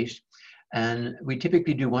year at least. And we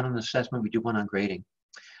typically do one on assessment, we do one on grading.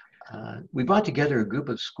 We brought together a group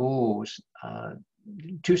of schools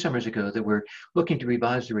 2 summers ago that were looking to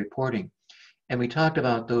revise the reporting. And we talked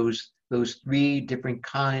about those 3 different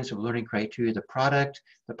kinds of learning criteria: the product,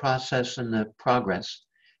 the process, and the progress.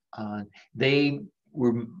 They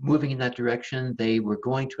were moving in that direction. They were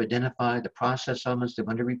going to identify the process elements they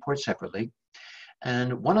wanted to report separately.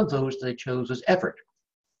 And one of those they chose was effort.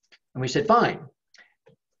 And we said, fine,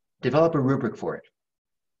 develop a rubric for it.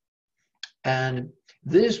 And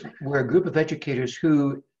these were a group of educators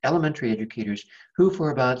who, elementary educators, who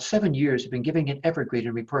for about 7 years have been giving an effort grade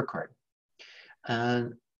and report card.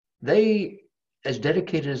 And they, as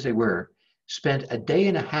dedicated as they were, spent a day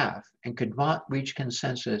and a half and could not reach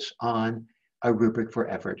consensus on a rubric for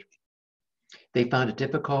effort. They found it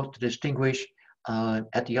difficult to distinguish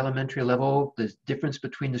at the elementary level the difference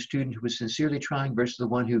between the student who was sincerely trying versus the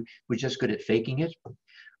one who was just good at faking it.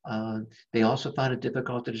 They also found it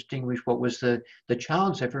difficult to distinguish what was the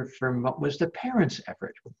child's effort from what was the parent's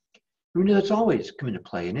effort. We knew that's always come into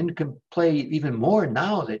play, and it can play even more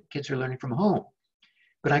now that kids are learning from home.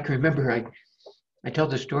 But I can remember, I tell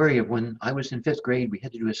the story of when I was in 5th grade, we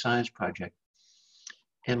had to do a science project.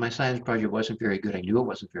 And my science project wasn't very good. I knew it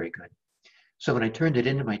wasn't very good. So when I turned it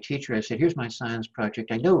into my teacher, I said, here's my science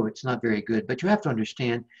project. I know it's not very good, but you have to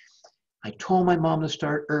understand, I told my mom to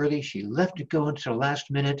start early. She left it go until the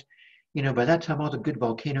last minute. You know, by that time, all the good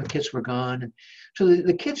volcano kits were gone. And so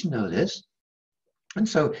the kids know this. And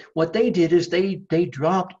so what they did is they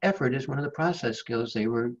dropped effort as one of the process skills they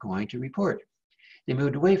were going to report. They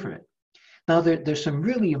moved away from it. Now, there's some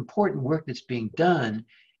really important work that's being done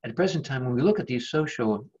at the present time when we look at these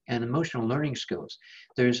social and emotional learning skills.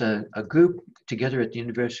 There's a group together at the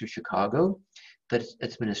University of Chicago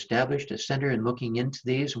that's been established, a center in looking into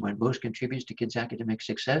these and what most contributes to kids' academic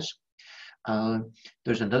success.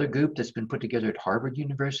 There's another group that's been put together at Harvard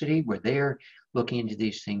University where they're looking into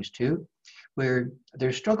these things too, where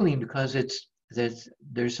they're struggling because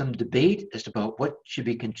there's some debate as to about what should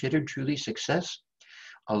be considered truly success.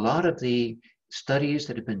 A lot of the studies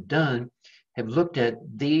that have been done have looked at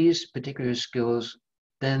these particular skills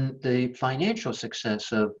than the financial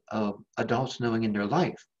success of adults knowing in their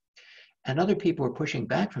life. And other people are pushing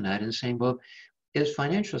back from that and saying, well, is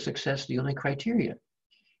financial success the only criteria?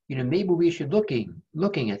 You know, maybe we should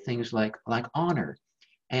looking at things like honor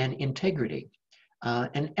and integrity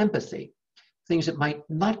and empathy, things that might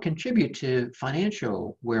not contribute to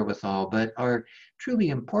financial wherewithal, but are truly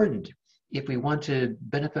important if we want to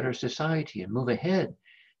benefit our society and move ahead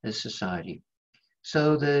as society.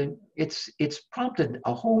 So it's prompted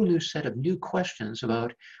a whole new set of new questions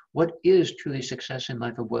about what is truly success in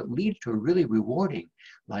life and what leads to a really rewarding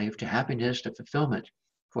life, to happiness, to fulfillment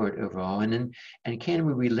for it overall. And can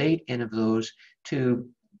we relate any of those to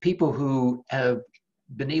people who have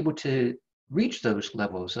been able to reach those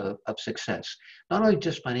levels of success, not only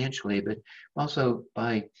just financially, but also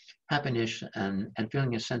by happiness and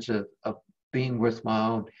feeling a sense of being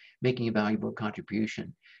worthwhile, making a valuable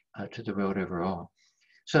contribution to the world overall.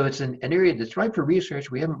 So it's an area that's ripe for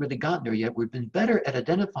research. We haven't really gotten there yet. We've been better at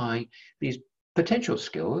identifying these potential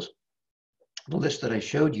skills. The list that I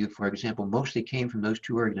showed you, for example, mostly came from those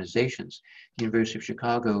 2 organizations, the University of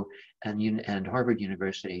Chicago and Harvard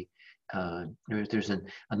University. There's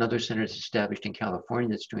another center that's established in California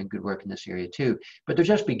that's doing good work in this area too, but they're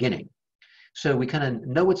just beginning. So we kind of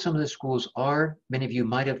know what some of the schools are. Many of you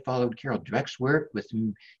might have followed Carol Dweck's work with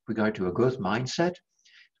regard to a growth mindset.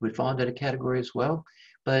 We fall into that category as well.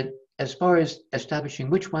 But as far as establishing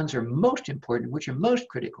which ones are most important, which are most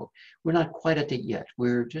critical, we're not quite at that yet.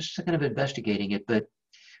 We're just kind of investigating it, but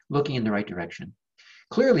looking in the right direction.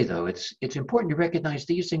 Clearly, though, it's important to recognize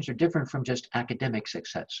these things are different from just academic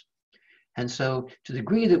success. And so to the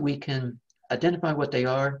degree that we can identify what they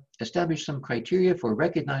are, establish some criteria for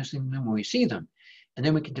recognizing them when we see them, and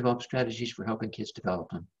then we can develop strategies for helping kids develop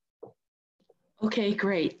them. Okay,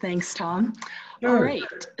 great. Thanks, Tom. Sure. All right.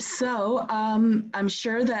 So I'm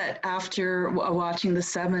sure that after watching the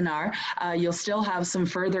seminar, you'll still have some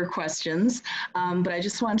further questions, but I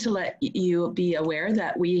just want to let you be aware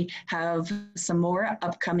that we have some more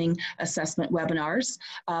upcoming assessment webinars.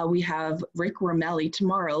 We have Rick Romelli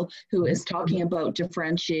tomorrow, who is talking about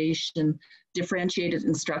differentiation differentiated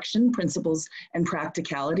instruction, principles and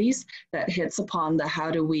practicalities that hits upon the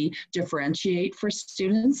how do we differentiate for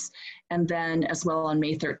students. And then as well on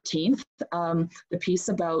May 13th, the piece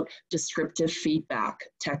about descriptive feedback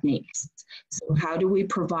techniques. So how do we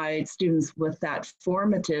provide students with that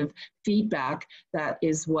formative feedback that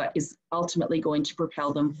is what is ultimately going to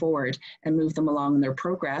propel them forward and move them along in their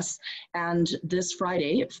progress. And this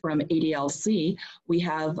Friday from ADLC, we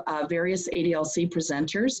have various ADLC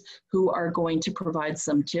presenters who are going to provide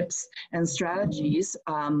some tips and strategies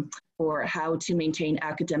for how to maintain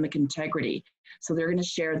academic integrity. So they're going to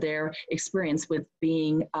share their experience with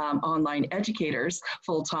being online educators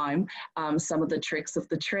full-time, some of the tricks of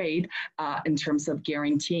the trade in terms of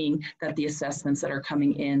guaranteeing that the assessments that are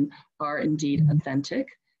coming in are indeed authentic.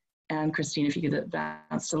 And Christine, if you could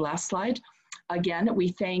advance to the last slide. Again, we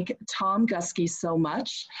thank Tom Guskey so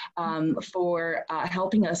much for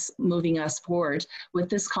helping us, moving us forward with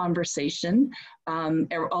this conversation.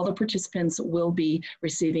 All the participants will be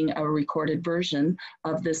receiving a recorded version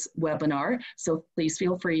of this webinar, so please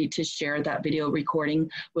feel free to share that video recording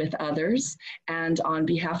with others. And on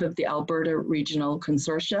behalf of the Alberta Regional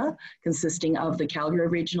Consortia, consisting of the Calgary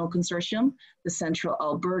Regional Consortium, the Central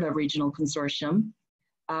Alberta Regional Consortium,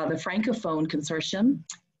 the Francophone Consortium,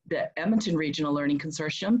 the Edmonton Regional Learning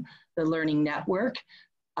Consortium, the Learning Network,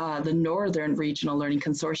 the Northern Regional Learning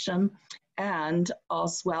Consortium, and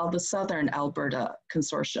also the Southern Alberta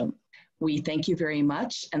Consortium. We thank you very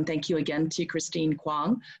much, and thank you again to Christine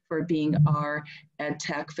Kwong for being our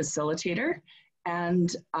EdTech facilitator.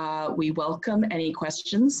 And we welcome any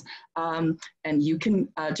questions, and you can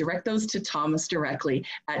direct those to Thomas directly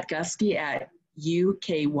at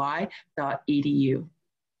guskey@uky.edu.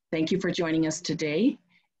 Thank you for joining us today,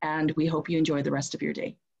 and we hope you enjoy the rest of your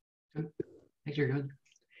day. Thanks, good.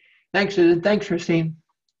 Thanks, Susan. Thanks, Christine.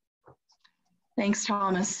 Thanks,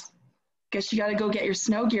 Thomas. Guess you got to go get your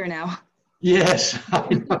snow gear now. Yes,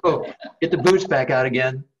 I know. Get the boots back out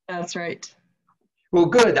again. That's right. Well,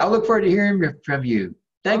 good. I'll look forward to hearing from you.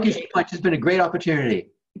 Thank you so much. It's been a great opportunity.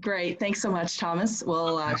 Great. Thanks so much, Thomas.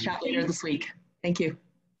 We'll chat later this week. Thank you.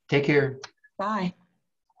 Take care. Bye.